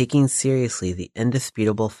 taking seriously the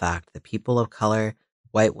indisputable fact that people of color,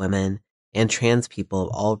 white women, and trans people of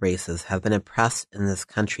all races have been oppressed in this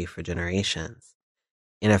country for generations,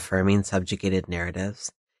 in affirming subjugated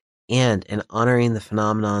narratives, and in honoring the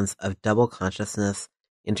phenomenons of double consciousness,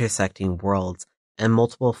 intersecting worlds, and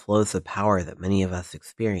multiple flows of power that many of us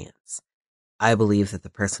experience. I believe that the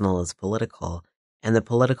personal is political, and the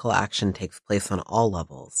political action takes place on all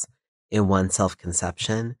levels, in one's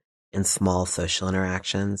self-conception, in small social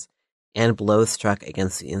interactions, and blows struck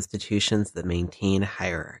against the institutions that maintain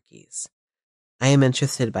hierarchies. I am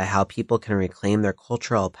interested by how people can reclaim their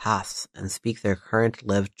cultural pasts and speak their current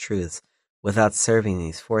lived truths without serving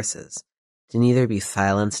these forces, to neither be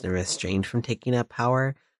silenced and restrained from taking up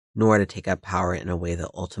power, nor to take up power in a way that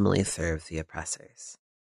ultimately serves the oppressors.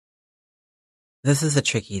 This is a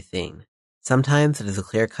tricky thing. Sometimes it is a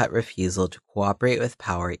clear-cut refusal to cooperate with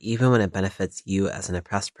power even when it benefits you as an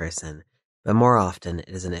oppressed person, but more often it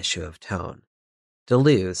is an issue of tone.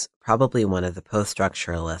 Deleuze, probably one of the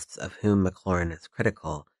post-structuralists of whom McLaurin is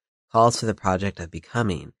critical, calls for the project of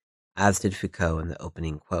becoming, as did Foucault in the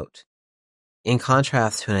opening quote. In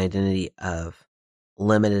contrast to an identity of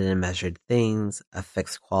limited and measured things, of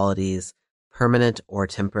fixed qualities, permanent or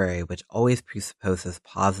temporary, which always presupposes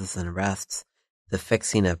pauses and rests, the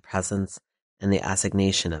fixing of presence, and the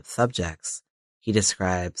assignation of subjects, he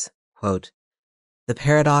describes, quote, the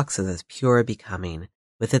paradox of this pure becoming,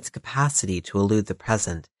 with its capacity to elude the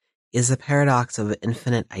present, is the paradox of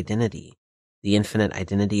infinite identity, the infinite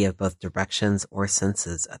identity of both directions or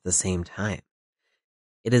senses at the same time.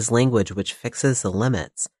 It is language which fixes the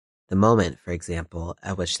limits, the moment, for example,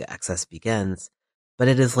 at which the excess begins, but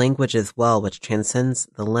it is language as well which transcends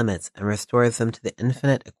the limits and restores them to the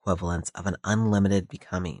infinite equivalence of an unlimited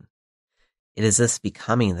becoming. It is this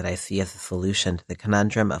becoming that I see as a solution to the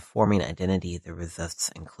conundrum of forming identity that resists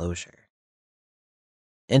enclosure.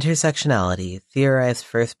 Intersectionality, theorized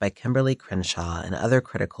first by Kimberly Crenshaw and other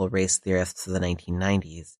critical race theorists of the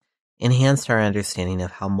 1990s, enhanced our understanding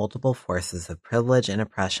of how multiple forces of privilege and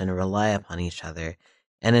oppression rely upon each other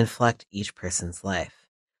and inflect each person's life.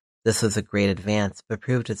 This was a great advance, but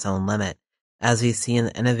proved its own limit, as we see in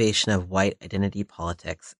the innovation of white identity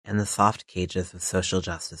politics and the soft cages of social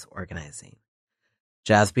justice organizing.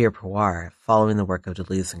 Jasbir Pawar, following the work of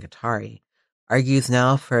Deleuze and Guattari, argues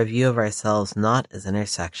now for a view of ourselves not as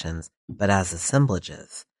intersections, but as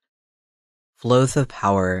assemblages. Flows of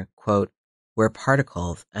power, quote, where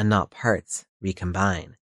particles and not parts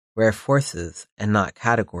recombine, where forces and not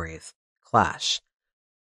categories clash.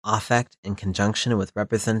 Affect in conjunction with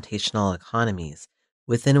representational economies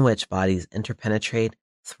within which bodies interpenetrate,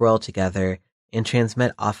 swirl together, and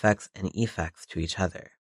transmit affects and effects to each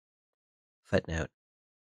other. Footnote.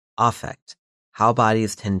 Affect, how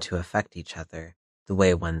bodies tend to affect each other, the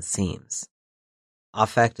way one seems.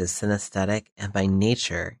 Affect is synesthetic and by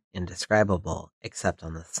nature indescribable except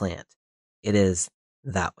on the slant. It is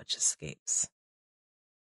that which escapes.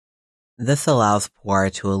 This allows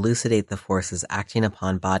Pawar to elucidate the forces acting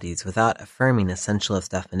upon bodies without affirming essentialist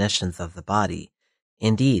definitions of the body.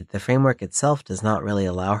 Indeed, the framework itself does not really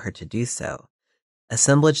allow her to do so.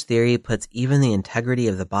 Assemblage theory puts even the integrity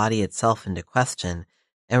of the body itself into question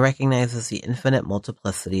and recognizes the infinite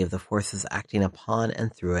multiplicity of the forces acting upon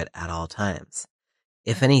and through it at all times.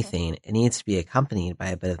 If anything, it needs to be accompanied by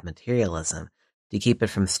a bit of materialism to keep it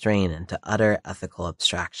from straying into utter ethical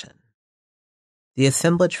abstraction. The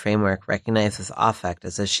assemblage framework recognizes affect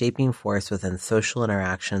as a shaping force within social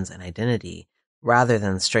interactions and identity, rather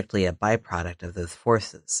than strictly a byproduct of those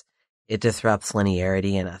forces. It disrupts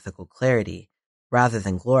linearity and ethical clarity, rather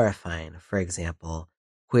than glorifying, for example,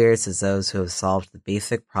 queers as those who have solved the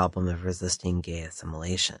basic problem of resisting gay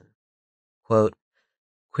assimilation. Quote,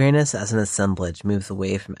 queerness as an assemblage moves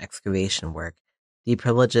away from excavation work,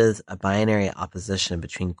 deprivileges a binary opposition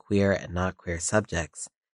between queer and not queer subjects,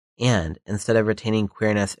 and, instead of retaining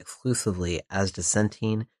queerness exclusively as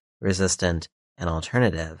dissenting, resistant, and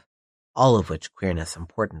alternative, all of which queerness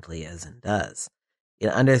importantly is and does, it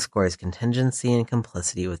underscores contingency and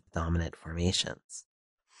complicity with dominant formations.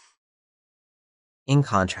 In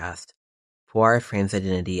contrast, Pawar frames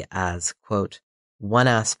identity as, quote, one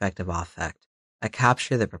aspect of affect, a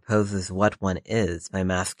capture that proposes what one is by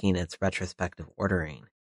masking its retrospective ordering,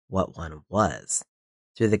 what one was,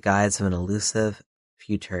 through the guise of an elusive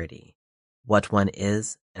futurity, what one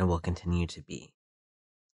is and will continue to be.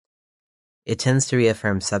 It tends to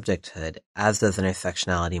reaffirm subjecthood, as does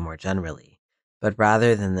intersectionality more generally, but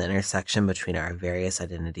rather than the intersection between our various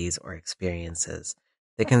identities or experiences,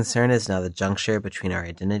 the concern is now the juncture between our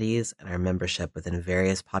identities and our membership within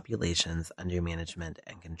various populations under management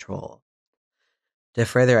and control. To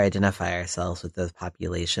further identify ourselves with those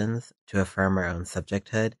populations, to affirm our own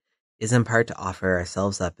subjecthood, is in part to offer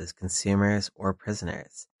ourselves up as consumers or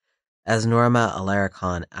prisoners. As Norma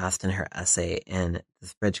Alaricon asked in her essay in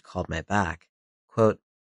This Bridge Called My Back, quote,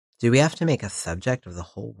 do we have to make a subject of the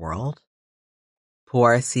whole world?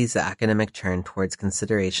 Pawar sees the academic turn towards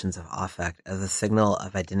considerations of affect as a signal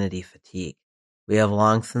of identity fatigue. We have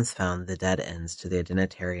long since found the dead ends to the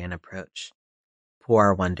identitarian approach.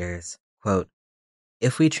 Pawar wonders, quote,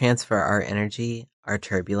 if we transfer our energy, our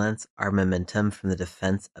turbulence, our momentum from the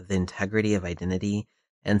defense of the integrity of identity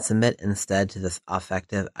and submit instead to this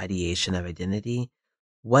affective ideation of identity,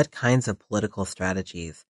 what kinds of political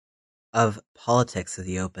strategies, of politics of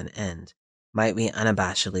the open end, might we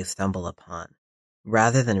unabashedly stumble upon?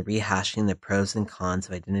 Rather than rehashing the pros and cons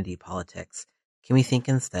of identity politics, can we think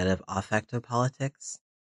instead of affective politics?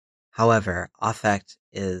 However, affect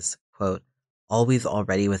is, quote, always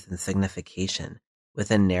already within signification,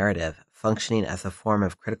 within narrative, functioning as a form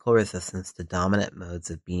of critical resistance to dominant modes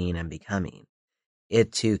of being and becoming.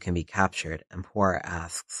 It too can be captured, and Pawar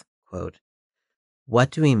asks, quote,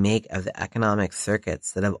 what do we make of the economic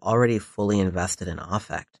circuits that have already fully invested in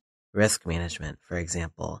affect, risk management, for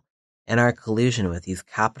example, and our collusion with these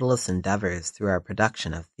capitalist endeavors through our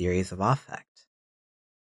production of theories of affect?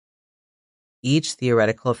 Each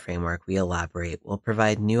theoretical framework we elaborate will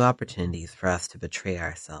provide new opportunities for us to betray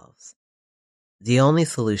ourselves. The only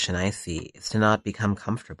solution I see is to not become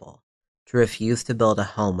comfortable, to refuse to build a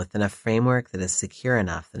home within a framework that is secure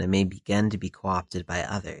enough that it may begin to be co-opted by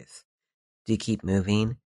others, to keep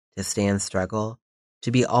moving, to stay in struggle, to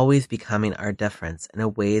be always becoming our difference in a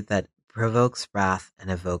way that provokes wrath and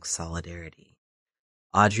evokes solidarity.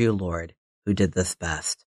 Audre Lorde, who did this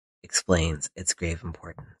best, explains its grave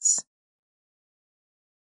importance.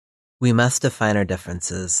 We must define our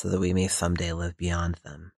differences so that we may someday live beyond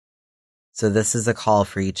them. So this is a call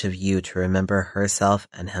for each of you to remember herself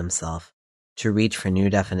and himself, to reach for new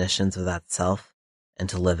definitions of that self, and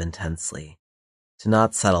to live intensely. To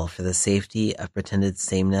not settle for the safety of pretended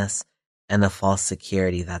sameness and the false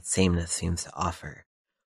security that sameness seems to offer.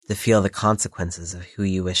 To feel the consequences of who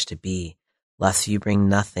you wish to be, lest you bring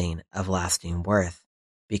nothing of lasting worth,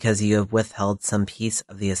 because you have withheld some piece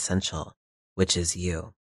of the essential, which is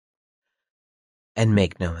you. And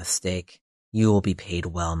make no mistake, you will be paid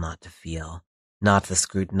well not to feel, not to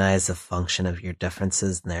scrutinize the function of your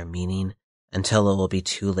differences and their meaning until it will be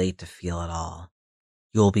too late to feel at all.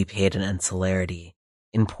 You will be paid in insularity,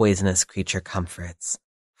 in poisonous creature comforts,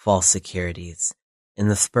 false securities, in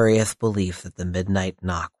the spurious belief that the midnight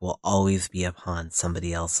knock will always be upon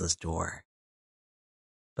somebody else's door.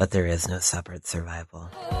 But there is no separate survival.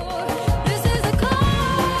 This is a cold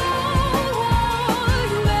war.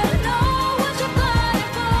 You better know what you're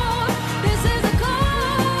fighting for. This is a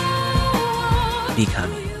cold war.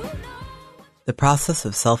 Becoming. The process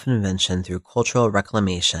of self-invention through cultural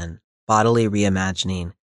reclamation, bodily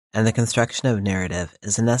reimagining, and the construction of narrative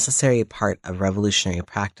is a necessary part of revolutionary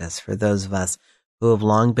practice for those of us who have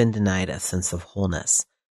long been denied a sense of wholeness,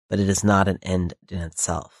 but it is not an end in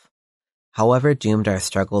itself. However doomed our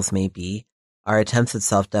struggles may be, our attempts at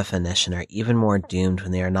self-definition are even more doomed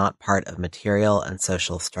when they are not part of material and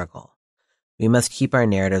social struggle. We must keep our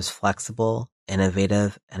narratives flexible,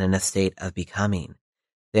 innovative, and in a state of becoming.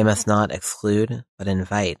 They must not exclude, but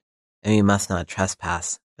invite, and we must not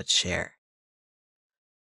trespass, but share.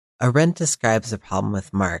 Arendt describes the problem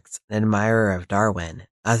with Marx, an admirer of Darwin,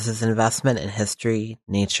 as his investment in history,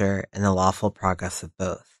 nature, and the lawful progress of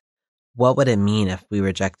both. What would it mean if we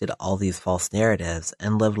rejected all these false narratives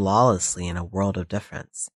and lived lawlessly in a world of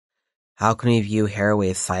difference? How can we view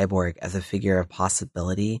Haraway's cyborg as a figure of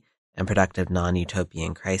possibility and productive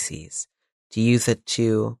non-utopian crises? To use it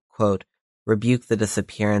to, quote, rebuke the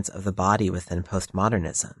disappearance of the body within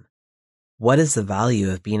postmodernism? What is the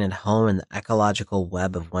value of being at home in the ecological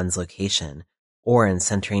web of one's location, or in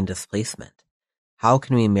centering displacement? How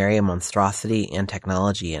can we marry monstrosity and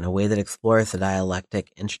technology in a way that explores the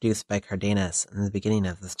dialectic introduced by Cardenas in the beginning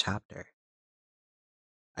of this chapter?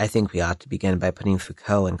 I think we ought to begin by putting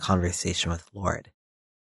Foucault in conversation with Lorde.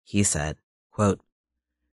 He said, quote,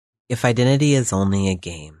 if identity is only a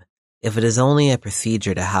game, if it is only a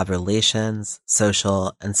procedure to have relations,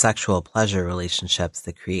 social, and sexual pleasure relationships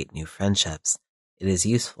that create new friendships, it is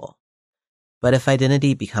useful. But if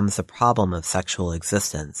identity becomes a problem of sexual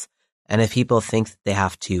existence, and if people think that they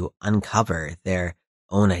have to uncover their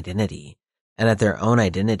own identity, and that their own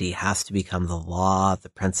identity has to become the law, the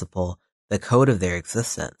principle, the code of their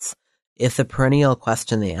existence, if the perennial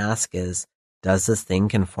question they ask is, does this thing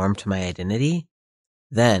conform to my identity?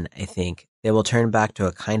 Then, I think, they will turn back to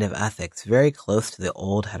a kind of ethics very close to the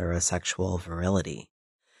old heterosexual virility.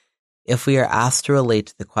 If we are asked to relate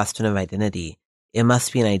to the question of identity, it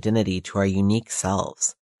must be an identity to our unique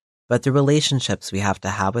selves. But the relationships we have to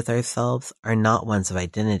have with ourselves are not ones of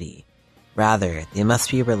identity. Rather, they must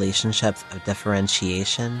be relationships of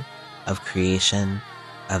differentiation, of creation,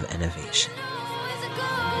 of innovation.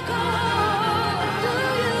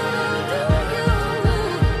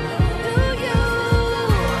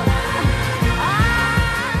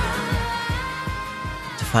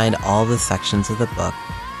 To find all the sections of the book,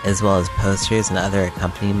 as well as posters and other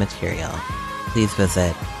accompanying material, please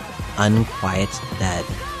visit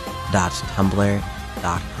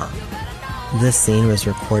unquietdead.tumblr.com. This scene was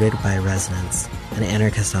recorded by Resonance, an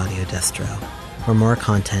anarchist audio distro. For more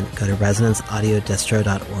content, go to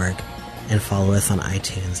resonanceaudiodistro.org and follow us on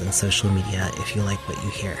iTunes and social media if you like what you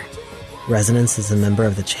hear. Resonance is a member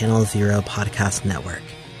of the Channel Zero podcast network.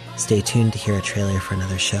 Stay tuned to hear a trailer for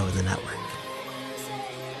another show in the network.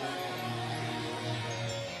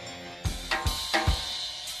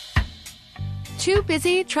 Too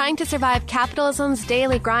busy trying to survive capitalism's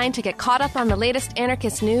daily grind to get caught up on the latest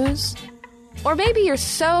anarchist news? Or maybe you're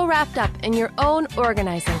so wrapped up in your own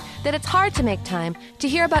organizing that it's hard to make time to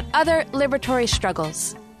hear about other liberatory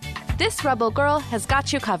struggles. This Rebel Girl has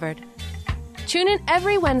got you covered. Tune in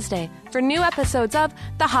every Wednesday for new episodes of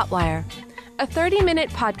The Hotwire, a 30-minute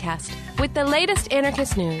podcast with the latest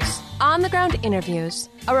anarchist news, on-the-ground interviews,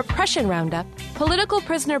 a repression roundup, political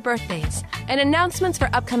prisoner birthdays, and announcements for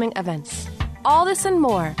upcoming events. All this and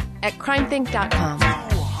more at crimethink.com. Too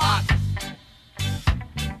hot.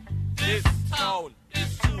 This town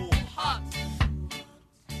is too hot.